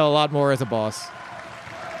Katrina a lot more as a boss.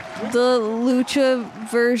 The lucha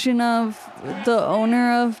version of the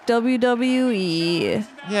owner of WWE.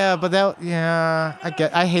 Yeah, but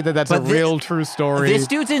I hate that that's a real true story. This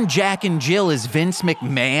dude's in Jack and Jill. Is Vince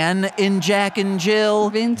McMahon in Jack and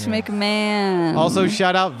Jill? Vince McMahon. Also,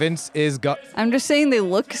 shout out Vince is... I'm just saying they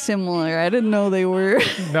look similar. I didn't know they were.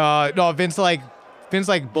 No, Vince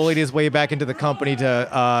bullied his way back into the company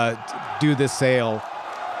to do the sale.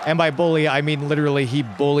 And by bully, I mean literally he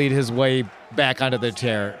bullied his way back onto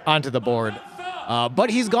the board. But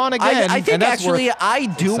he's gone again. I think actually I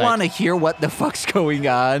do want to hear what the fuck's going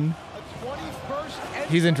on.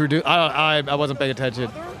 He's introduced. I wasn't paying attention.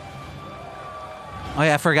 Oh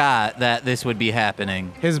yeah, I forgot that this would be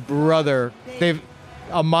happening. His brother,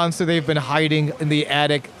 a monster they've been hiding in the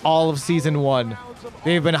attic all of season 1.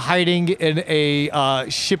 They've been hiding in a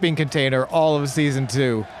shipping container all of season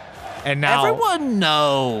 2. And now everyone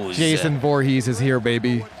knows Jason Voorhees is here,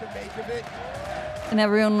 baby. And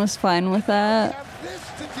everyone was fine with that.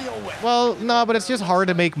 Well, no, but it's just hard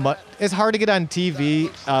to make it's hard to get on TV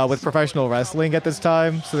with professional wrestling at this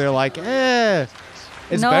time. So they're like, it's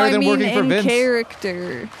better than working for Vince. In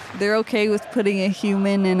character, they're okay with putting a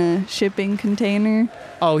human in a shipping container.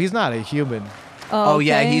 Oh, he's not a human. Oh,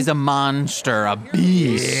 yeah, he's a monster, a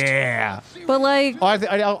beast. Yeah. But like,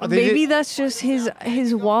 maybe that's just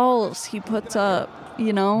his walls he puts up.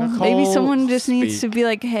 You know, maybe someone just needs to be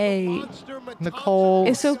like, "Hey, Nicole,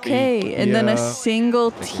 it's okay," and then a single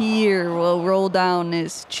tear will roll down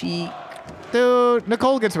his cheek. Dude,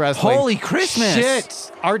 Nicole gets wrestling. Holy Christmas!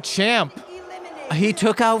 Shit, our champ. He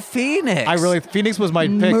took out Phoenix. Phoenix was my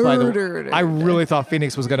pick, by the way. I really thought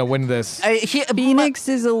Phoenix was gonna win this. Phoenix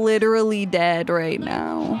is literally dead right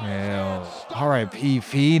now. Yeah. R.I.P.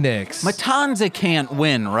 Phoenix. Matanza can't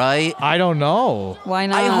win, right? I don't know. Why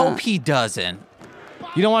not? I hope he doesn't.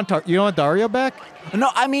 You don't want Dario back? No,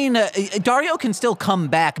 I mean Dario can still come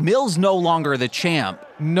back. Mill's no longer the champ.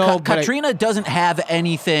 No, Katrina doesn't have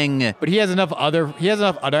anything. But he has enough other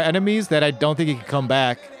enemies that I don't think he can come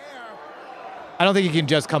back. I don't think he can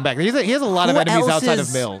just come back. He has a lot of enemies outside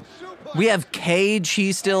of Mill. We have Cage.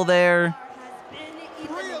 He's still there.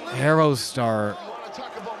 Aerostar.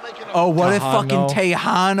 Oh, what if fucking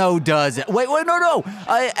Tejano does it? Wait, no.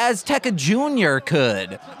 Aztec Jr.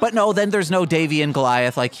 could. But no, then there's no Davey and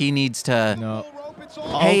Goliath. Like, he needs to... No.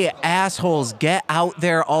 Hey, assholes, get out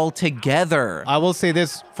there all together. I will say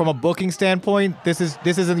this, from a booking standpoint, this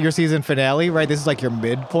isn't your season finale, right? This is like your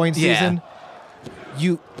midpoint season.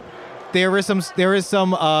 There is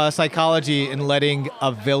some psychology in letting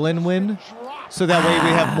a villain win, so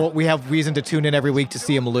that way we have reason to tune in every week to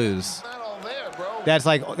see him lose. That's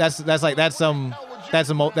some booking.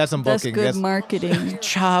 That's good marketing.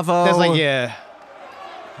 Chavo. That's like, yeah.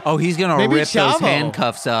 Oh, he's gonna rip those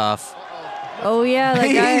handcuffs off. Oh yeah,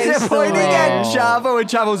 that guy is He's pointing at Chavo, and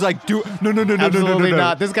Chavo's like, no. Absolutely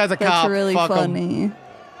not. This guy's a cop. That's really Fuck funny. him.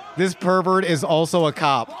 This pervert is also a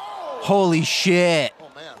cop. Holy shit.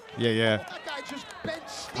 Yeah.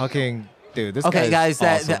 Fucking dude, this okay, guys,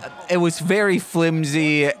 awesome. it was very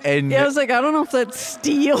flimsy, and yeah, I was like, I don't know if that's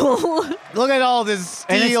steel. Look at all this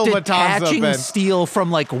steel, and it's detaching Matanza steel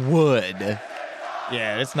from like wood.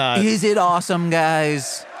 Yeah, it's not. Is it awesome,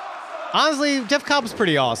 guys? Honestly, Jeff Cobb's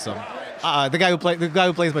pretty awesome. The guy who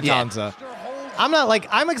plays Matanza. Yeah.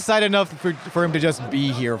 I'm excited enough for him to just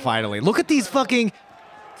be here finally. Look at these fucking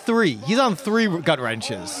 3. He's on 3 gut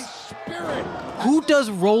wrenches. Who does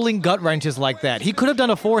rolling gut wrenches like that? He could have done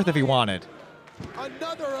a 4th if he wanted.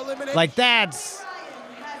 Like that's.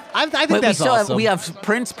 I think that's awesome. We have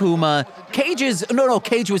Prince Puma. Cage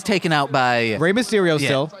was taken out by Rey Mysterio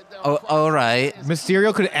still. Oh, all right.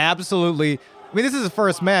 Mysterio could absolutely. I mean, this is his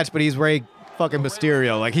first match, but he's Rey fucking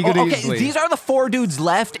Mysterio. Like he could easily. These are the 4 dudes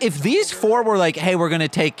left. If these 4 were like, "Hey, we're gonna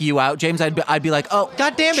take you out," James, I'd be like, "Oh,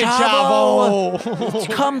 God damn it, Chavo!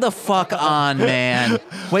 Come the fuck on, man."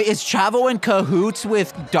 Wait, is Chavo in cahoots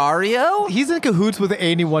with Dario? He's in cahoots with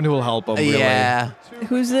anyone who will help him. Really. Yeah.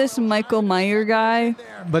 Who's this Michael Meyer guy?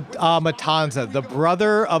 But Matanza, the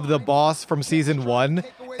brother of the boss from season 1,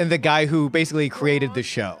 and the guy who basically created the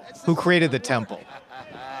show, who created the temple.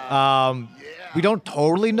 We don't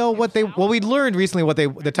totally know what we learned recently what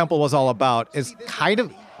the temple was all about. It's kind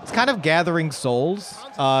of gathering souls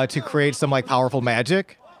to create some like powerful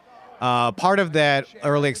magic. Part of that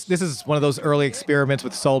this is one of those early experiments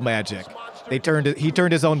with soul magic. He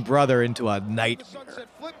turned his own brother into a nightmare.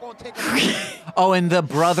 Oh, and the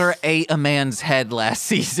brother ate a man's head last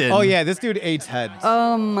season. Oh yeah, this dude ate heads.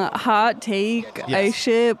 Hot take. Yes. I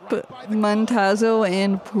ship Montazo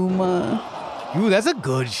and Puma. Ooh, that's a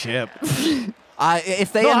good ship.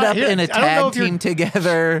 If they end up in a tag team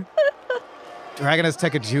together. Dragon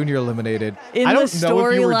Aztec Jr. eliminated. In I the don't know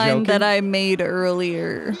if you were storyline joking. that I made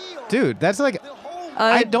earlier. Dude, that's like...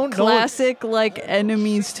 I don't know. Classic, like,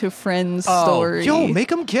 enemies to friends story. Yo, make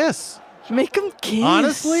them kiss. Make them kiss.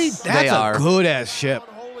 Honestly, that's a good-ass ship.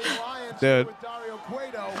 Dude.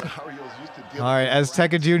 All right,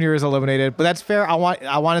 Azteca Jr. is eliminated, but that's fair. I want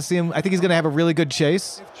to see him. I think he's gonna have a really good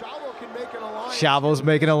chase. Chavo's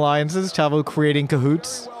making alliances. Chavo creating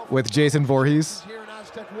cahoots with Jason Voorhees.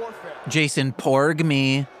 Jason Porg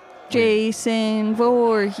me. Jason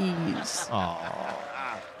Voorhees. Aww.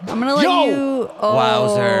 I'm gonna let you.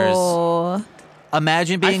 Wowzers.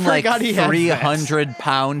 Imagine being like forgot he had 300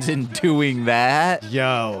 pounds and doing that.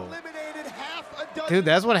 Yo. Dude,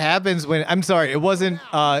 that's what happens when... I'm sorry, it wasn't...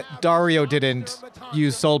 Dario didn't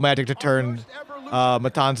use soul magic to turn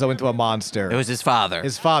Matanza into a monster. It was his father.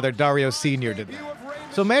 His father, Dario Sr. did that.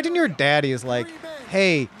 So imagine your daddy is like,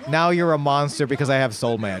 hey, now you're a monster because I have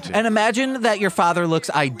soul magic. And imagine that your father looks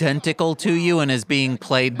identical to you and is being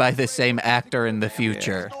played by the same actor in the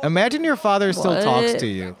future. Yeah. Imagine your father still talks to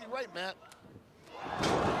you.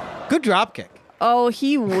 Good dropkick. Oh,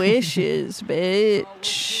 he wishes,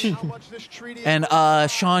 bitch. And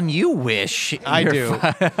Sean, you wish. I do.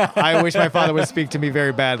 I wish my father would speak to me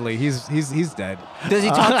very badly. He's dead. Does he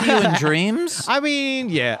talk to you in dreams? I mean,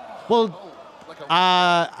 yeah. Well,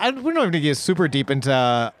 we don't have to get super deep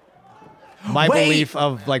into my belief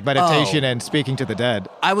of like meditation and speaking to the dead.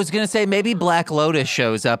 I was gonna say maybe Black Lotus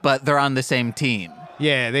shows up, but they're on the same team.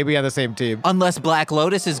 Yeah, they'd be on the same team. Unless Black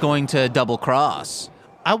Lotus is going to double cross.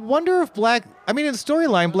 I wonder if in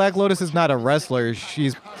storyline, Black Lotus is not a wrestler.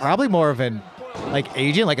 She's probably more of an, like,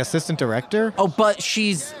 agent, like assistant director. Oh, but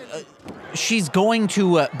she's going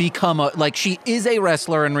to become she is a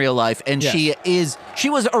wrestler in real life, and yes. she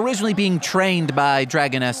was originally being trained by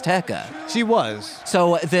Dragon Azteca. She was.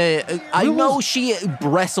 So I know she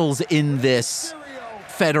wrestles in this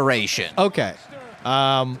federation. Okay.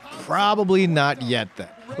 Probably not yet then.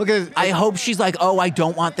 I hope she's like, oh, I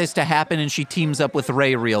don't want this to happen, and she teams up with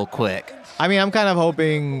Ray real quick. I mean, I'm kind of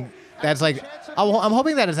hoping that's like, I'm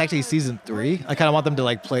hoping that it's actually season 3. I kind of want them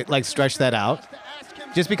to stretch that out,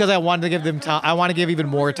 just because I wanted to give them time. I want to give even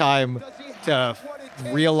more time to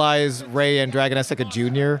realize Ray and Dragon Azteca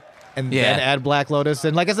Jr. and then add Black Lotus.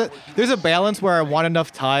 And like I said, there's a balance where I want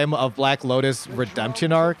enough time of Black Lotus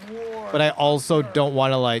redemption arc, but I also don't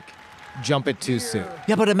want to jump it too soon.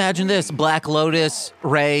 Yeah, but imagine this: Black Lotus,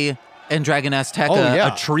 Ray, and Dragon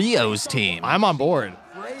Azteca, a trios team. I'm on board.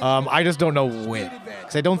 I just don't know when,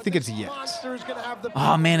 because I don't think it's yet.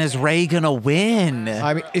 Oh man, is Ray gonna win?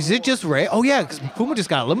 I mean, is it just Ray? Oh yeah, because Puma just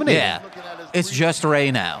got eliminated. Yeah, it's just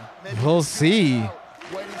Ray now. We'll see.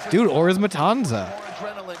 Dude, or is Matanza?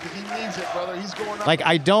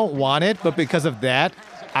 I don't want it, but because of that,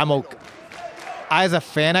 I'm okay. As a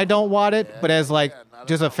fan, I don't want it, but as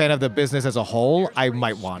just a fan of the business as a whole, I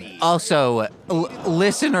might want it. Also,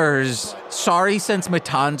 listeners, sorry since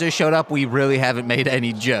Matanza showed up, we really haven't made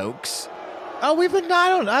any jokes. Oh,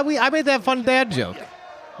 I made that fun dad joke.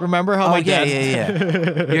 Remember how my dad...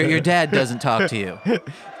 Yeah. your dad doesn't talk to you.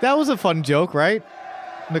 That was a fun joke, right,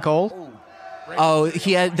 Nicole? Oh,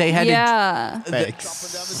 they had to... Thanks.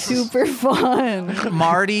 Super fun.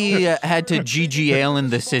 Marty had to GG Allen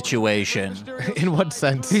the situation. In what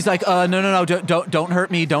sense? He's like, no, don't hurt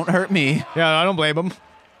me, don't hurt me. Yeah, I don't blame him.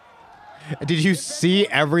 Did you see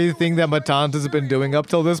everything that Matanza's been doing up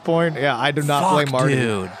till this point? Yeah, I do not blame Marty.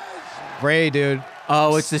 Dude. Ray, dude.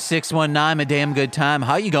 Oh, it's the 619, a damn good time.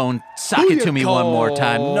 How you going? Sock it to me one more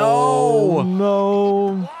time.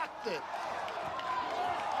 No.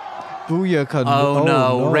 Booyaka. Oh,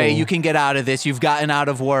 no. Ray, you can get out of this. You've gotten out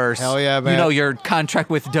of worse. Hell yeah, man. You know your contract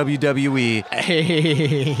with WWE.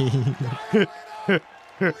 Hey.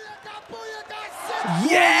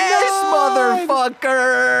 Yes,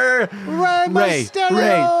 motherfucker!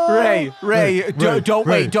 Ray. Don't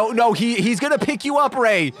wait. Don't. No, he's gonna pick you up,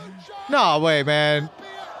 Ray. No, wait, man.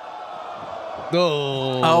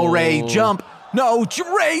 Oh, Ray, jump. No,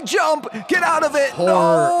 Ray, jump. Get out of it.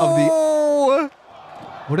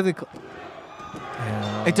 What do they call?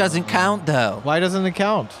 It doesn't count, though. Why doesn't it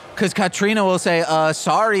count? Because Katrina will say,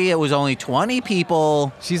 sorry, it was only 20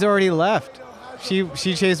 people. She's already left. She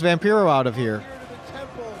chased Vampiro out of here.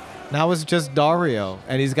 Now it's just Dario,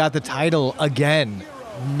 and he's got the title again.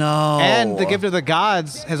 No. And the Gift of the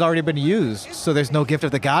Gods has already been used, so there's no Gift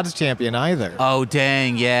of the Gods champion either. Oh,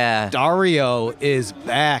 dang, yeah. Dario is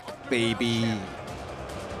back, baby.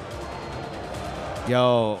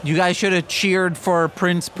 Yo. You guys should have cheered for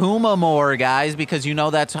Prince Puma more, guys, because you know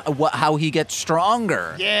that's how he gets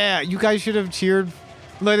stronger. Yeah, you guys should have cheered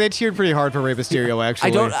No, they cheered pretty hard for Rey Mysterio,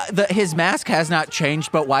 actually. I don't. His mask has not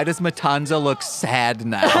changed, but why does Matanza look sad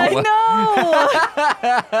now? I know.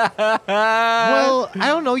 Well, I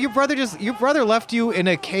don't know. Your brother left you in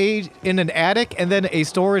a cage, in an attic, and then a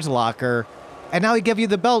storage locker, and now he gave you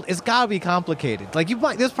the belt. It's gotta be complicated. Like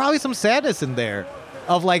there's probably some sadness in there,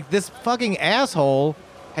 of like this fucking asshole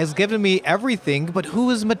has given me everything, but who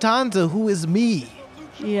is Matanza? Who is me?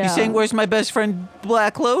 Yeah. He's saying, "Where's my best friend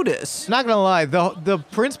Black Lotus?" Not gonna lie, the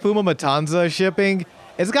Prince Puma Matanza shipping,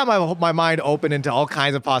 it's got my mind open into all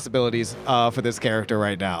kinds of possibilities for this character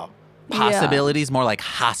right now. Possibilities, more like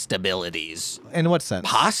hostilities. In what sense?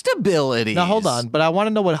 Hostilities. Now hold on, but I want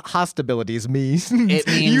to know what hostilities means. It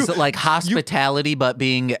means like hospitality, but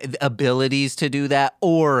being abilities to do that,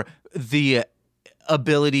 or the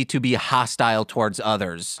ability to be hostile towards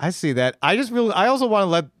others. I see that. I also want to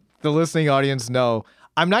let the listening audience know,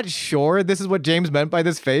 I'm not sure this is what James meant by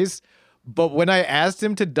this face, but when I asked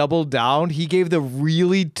him to double down, he gave the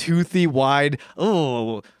really toothy wide,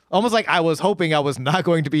 almost like I was hoping I was not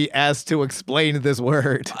going to be asked to explain this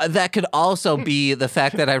word. That could also be the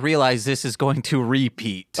fact that I realize this is going to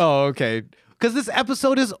repeat. Oh, okay. Because this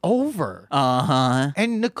episode is over. Uh-huh.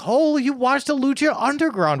 And Nicole, you watched a Lucha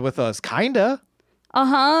Underground with us, kinda.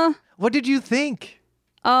 Uh-huh. What did you think?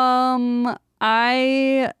 I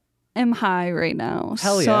am high right now.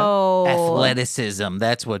 Hell yeah. So Athleticism,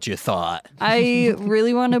 that's what you thought. I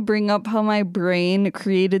really want to bring up how my brain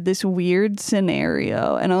created this weird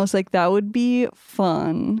scenario. And I was like, that would be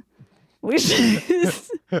fun. Which is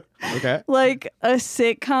Okay. like a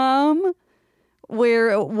sitcom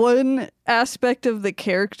where one aspect of the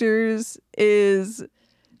characters is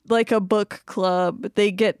like a book club.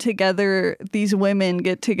 They get together, these women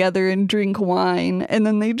get together and drink wine, and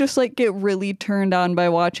then they just like get really turned on by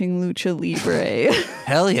watching Lucha Libre.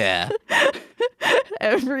 Hell yeah.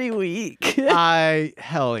 Every week.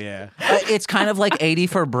 Hell yeah. It's kind of like 80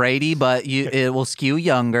 for Brady, but it will skew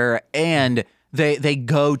younger, and they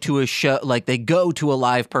go to a show, like they go to a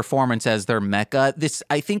live performance as their mecca. This,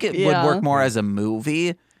 I think it would work more as a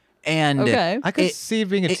movie. And Okay. I could see it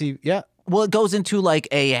being a TV. Yeah. Well, it goes into like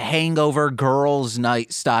a hangover girls'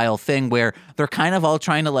 night style thing where they're kind of all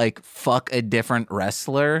trying to like fuck a different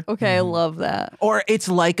wrestler. Okay, I love that. Or it's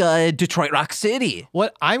like a Detroit Rock City.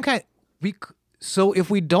 What I'm so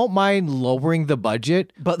if we don't mind lowering the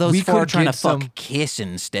budget, But those we four are could trying to get some. fuck Kiss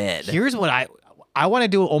instead. Here's what I want to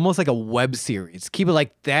do almost like a web series. Keep it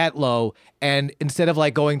like that low, and instead of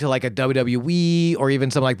like going to like a WWE or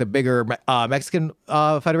even some like the bigger Mexican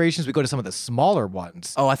federations, we go to some of the smaller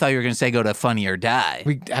ones. Oh, I thought you were going to say go to Funny or Die.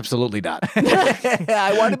 We absolutely not.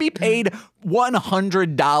 I want to be paid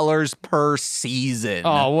 $100 per season.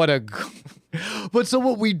 Oh, what a. But so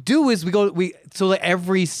what we do is so like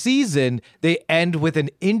every season they end with an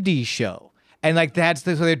indie show. And like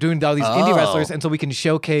so they're doing all these indie wrestlers, and so we can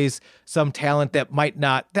showcase some talent that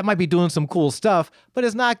might be doing some cool stuff, but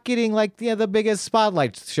is not getting like the biggest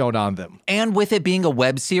spotlight shown on them. And with it being a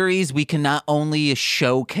web series, we can not only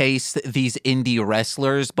showcase these indie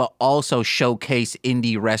wrestlers, but also showcase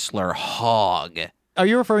indie wrestler Hog. Are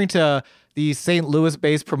you referring to the St.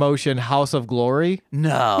 Louis-based promotion House of Glory?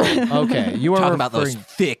 No. Okay, you are Talking about those referring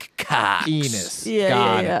thick cocks. penis. Yeah,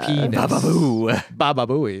 God, yeah. penis. Bababoo. Baba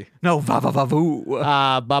Booey. No, vavavavoo.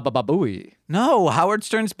 Baba Babooey. No, Howard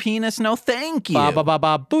Stern's penis, no thank you. Baba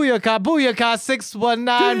Baba Booyaka Booyaka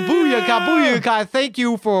 619 Booyaka Booyaka. Thank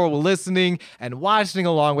you for listening and watching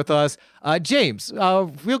along with us. James,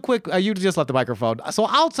 real quick, you just left the microphone. So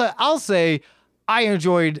I'll say I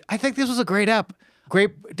think this was a great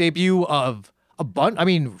Great debut of a bunch. I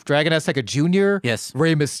mean, Dragon Azteca Jr. Yes.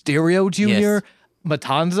 Rey Mysterio Jr. Yes.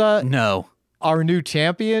 Matanza. No. Our new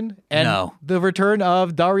champion. And the return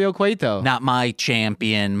of Dario Cueto. Not my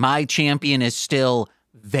champion. My champion is still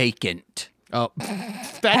vacant. Oh.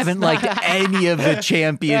 Haven't liked any of the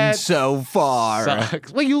champions so far.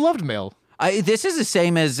 Sucks. Well, you loved Mill. This is the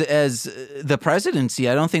same as the presidency.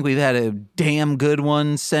 I don't think we've had a damn good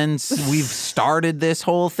one since we've started this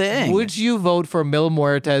whole thing. Would you vote for Mil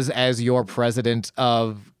Muertes as your president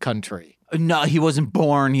of country? No, he wasn't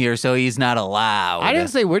born here, so he's not allowed. I didn't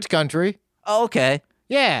say which country. Oh, okay.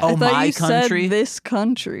 Yeah. Oh, I thought my you country? said this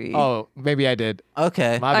country. Oh, maybe I did.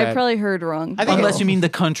 Okay. My bad. I probably heard wrong. I think Unless you mean the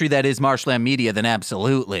country that is Marshland Media, then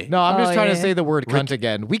absolutely. No, I'm just trying to yeah. say the word cunt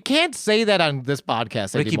again. We can't say that on this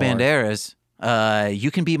podcast Ricky anymore. Banderas,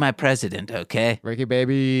 you can be my president, okay? Ricky,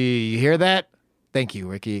 baby, you hear that? Thank you,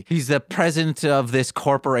 Ricky. He's the president of this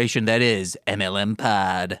corporation that is MLM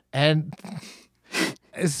Pod. And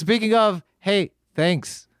speaking of, hey,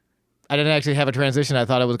 thanks. I didn't actually have a transition. I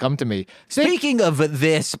thought it would come to me. Speaking of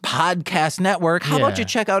this podcast network, how about Yeah. you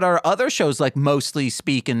check out our other shows like Mostly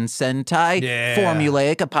Speakin' Sentai, Yeah.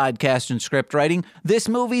 Formulaic, a podcast and script writing. This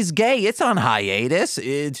movie's gay. It's on hiatus.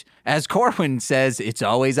 As Corwin says, it's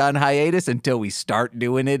always on hiatus until we start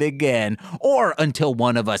doing it again or until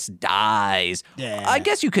one of us dies. Yeah. I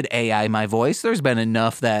guess you could AI my voice. There's been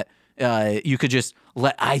enough that you could just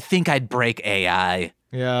I think I'd break AI.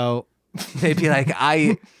 Yo. They'd be like,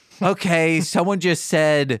 okay, someone just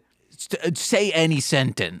said, say any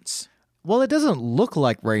sentence. Well, it doesn't look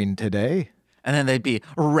like rain today. And then they'd be,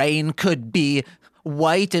 rain could be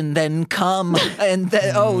white and then come. And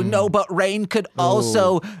then, oh no, but rain could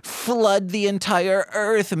also flood the entire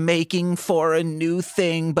earth, making for a new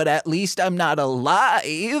thing. But at least I'm not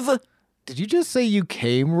alive. Did you just say you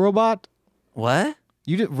came, robot? What?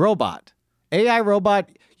 You did robot. AI robot.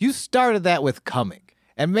 You started that with coming.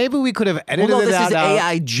 And maybe we could have edited Well, no, it this out. is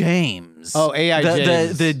AI James. Oh, AI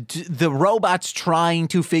James. The robot's trying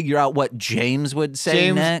to figure out what James would say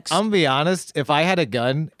James, next. I'm gonna be honest. If I had a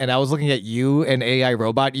gun and I was looking at you and AI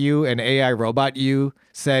robot you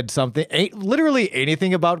said something, literally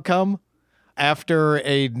anything about cum after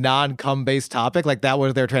a non-cum based topic, like that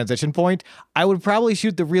was their transition point, I would probably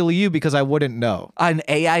shoot the real you because I wouldn't know. On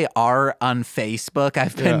AIR on Facebook,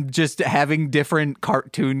 I've been just having different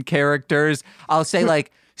cartoon characters. I'll say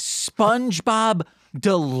like SpongeBob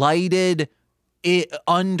delighted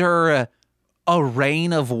under a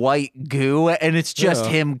rain of white goo, and it's just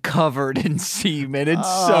him covered in semen. It's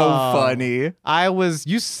so funny.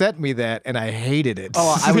 You sent me that and I hated it.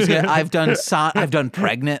 Oh, I've done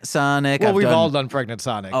pregnant Sonic. Well, we've all done pregnant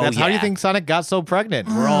Sonic. Oh, How do you yeah. think Sonic got so pregnant?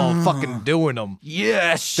 We're all fucking doing them.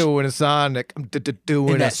 Yes. Doing a Sonic.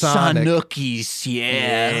 Doing And a that Sonic. Sanookies,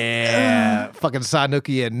 yeah. Yeah. Fucking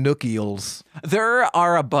Sanuki and Nookiels. There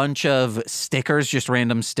are a bunch of stickers, just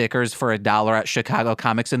random stickers for $1 at Chicago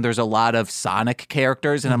Comics, and there's a lot of Sonic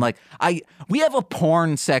characters, and I'm like, we have a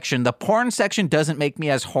porn section. The porn section doesn't make me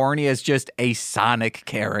as horny as just a Sonic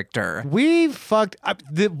character. We fucked up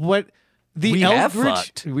We have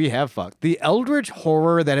fucked. We have fucked. The eldritch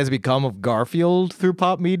horror that has become of Garfield through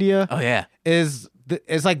pop media Oh yeah, is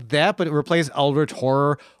like that, but it replaced eldritch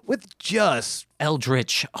horror with just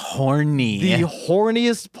Eldritch horny. the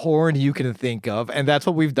horniest porn you can think of, and that's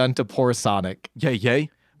what we've done to poor Sonic. Yay.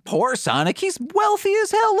 Poor Sonic. He's wealthy as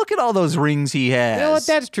hell. Look at all those rings he has. You know what?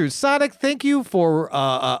 That's true. Sonic, thank you for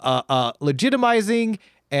legitimizing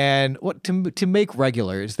and to make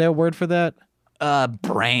regular. Is there a word for that?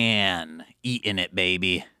 Bran. Eating it,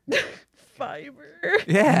 baby. Fiber.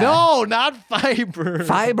 Yeah. No, not fiber.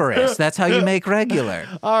 Fibrous. That's how you make regular.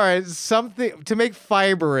 All right, something to make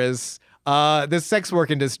fibrous. The sex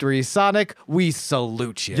work industry, Sonic, we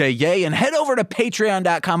salute you. Yay. And head over to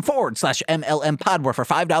patreon.com/MLMpod, where for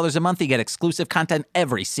 $5 a month, you get exclusive content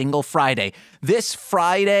every single Friday. This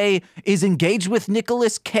Friday is Engaged with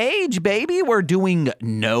Nicolas Cage, baby. We're doing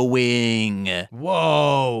Knowing.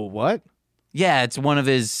 Whoa, what? Yeah, it's one of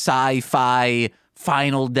his sci-fi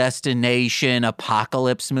Final Destination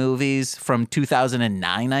apocalypse movies from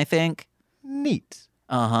 2009, I think. Neat.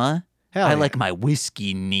 Uh-huh. Hell I yeah. like my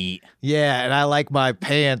whiskey neat. Yeah, and I like my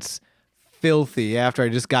pants filthy after I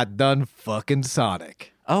just got done fucking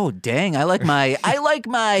Sonic. Oh, dang. I like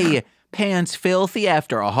my pants filthy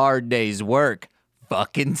after a hard day's work.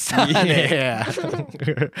 Fucking Sonic. Yeah.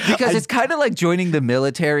 Because it's kind of like joining the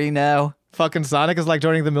military now. Fucking Sonic is like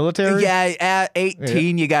joining the military? Yeah, at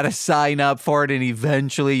 18, you got to sign up for it, and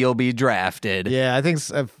eventually you'll be drafted. Yeah, I think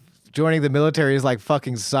joining the military is like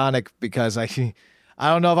fucking Sonic because I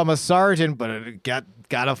don't know if I'm a sergeant, but I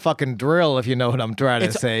got a fucking drill, if you know what I'm trying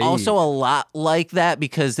to say. It's also a lot like that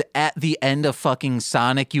because at the end of fucking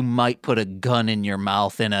Sonic, you might put a gun in your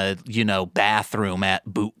mouth in a, bathroom at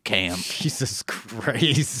boot camp. Jesus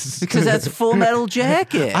Christ. Because that's Full Metal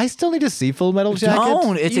Jacket. I still need to see Full Metal Jacket.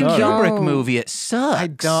 Don't. It's a You Kubrick don't. movie. It sucks. I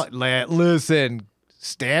don't. Listen,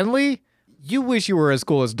 Stanley, you wish you were as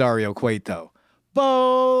cool as Dario Cueto.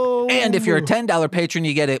 Bo. And if you're a $10 patron,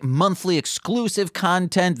 you get a monthly exclusive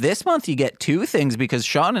content. This month, you get two things because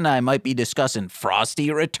Sean and I might be discussing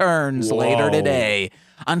Frosty Returns later today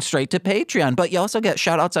on Straight to Patreon. But you also get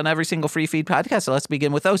shout-outs on every single free feed podcast. So let's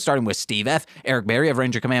begin with those, starting with Steve F., Eric Berry of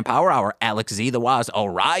Ranger Command Power Hour, Alex Z, the Waz,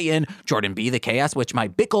 Orion, Jordan B, the Chaos Witch, my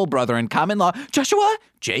Bickle brother in common law, Joshua,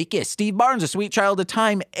 Jakus, Steve Barnes, A Sweet Child of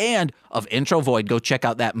Time, and of Intro Void. Go check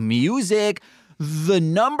out that music. The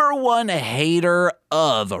number one hater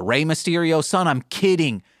of Rey Mysterio's son. I'm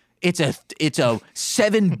kidding. It's a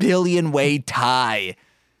 7 billion way tie.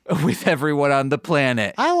 with everyone on the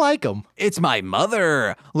planet. I like them. It's my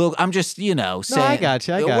mother. Look, I'm just, saying. I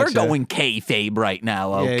gotcha. We're going kayfabe right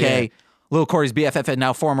now, okay? Yeah. Lil Corey's BFF and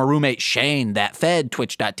now former roommate Shane, that fed,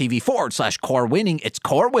 twitch.tv/Corwinning. It's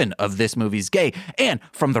Corwin of This Movie's Gay. And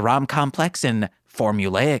from the Rom Complex and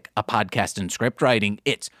Formulaic, a podcast and script writing,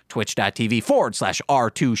 it's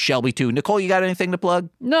twitch.tv/R2Shelby2. Nicole, you got anything to plug?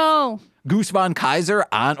 No. Goose Von Kaiser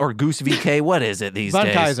on, or Goose VK, what is it these Von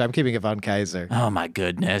days? Kaiser. I'm keeping it Von Kaiser. Oh my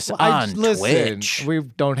goodness. Listen, Twitch. we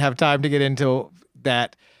don't have time to get into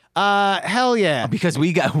that. Hell yeah. Because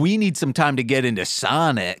we need some time to get into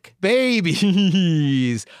Sonic.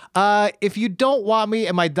 Babies. If you don't want me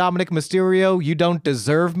and my Dominic Mysterio, you don't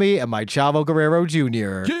deserve me and my Chavo Guerrero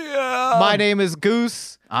Jr. Yeah. My name is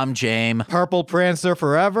Goose. I'm James. Purple Prancer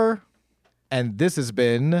forever. And this has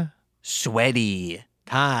been Sweaty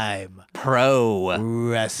Time Pro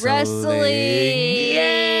Wrestling.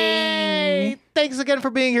 Yay! Thanks again for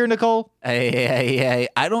being here, Nicole. Hey.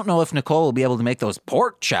 I don't know if Nicole will be able to make those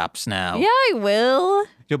pork chops now. Yeah, I will.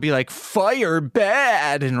 You'll be like, fire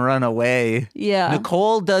bad, and run away. Yeah.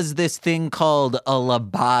 Nicole does this thing called a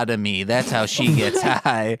lobotomy. That's how she gets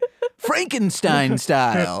high. Frankenstein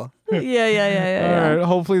style. Yeah. All right.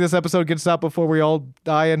 Hopefully this episode gets out before we all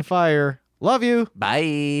die in fire. Love you.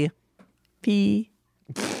 Bye. P.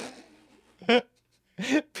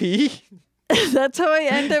 P? That's how I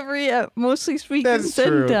end every Mostly Speaking That's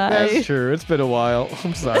true. Sentai. That's true. It's been a while.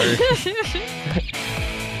 I'm sorry.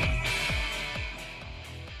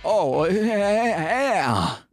 Oh, yeah.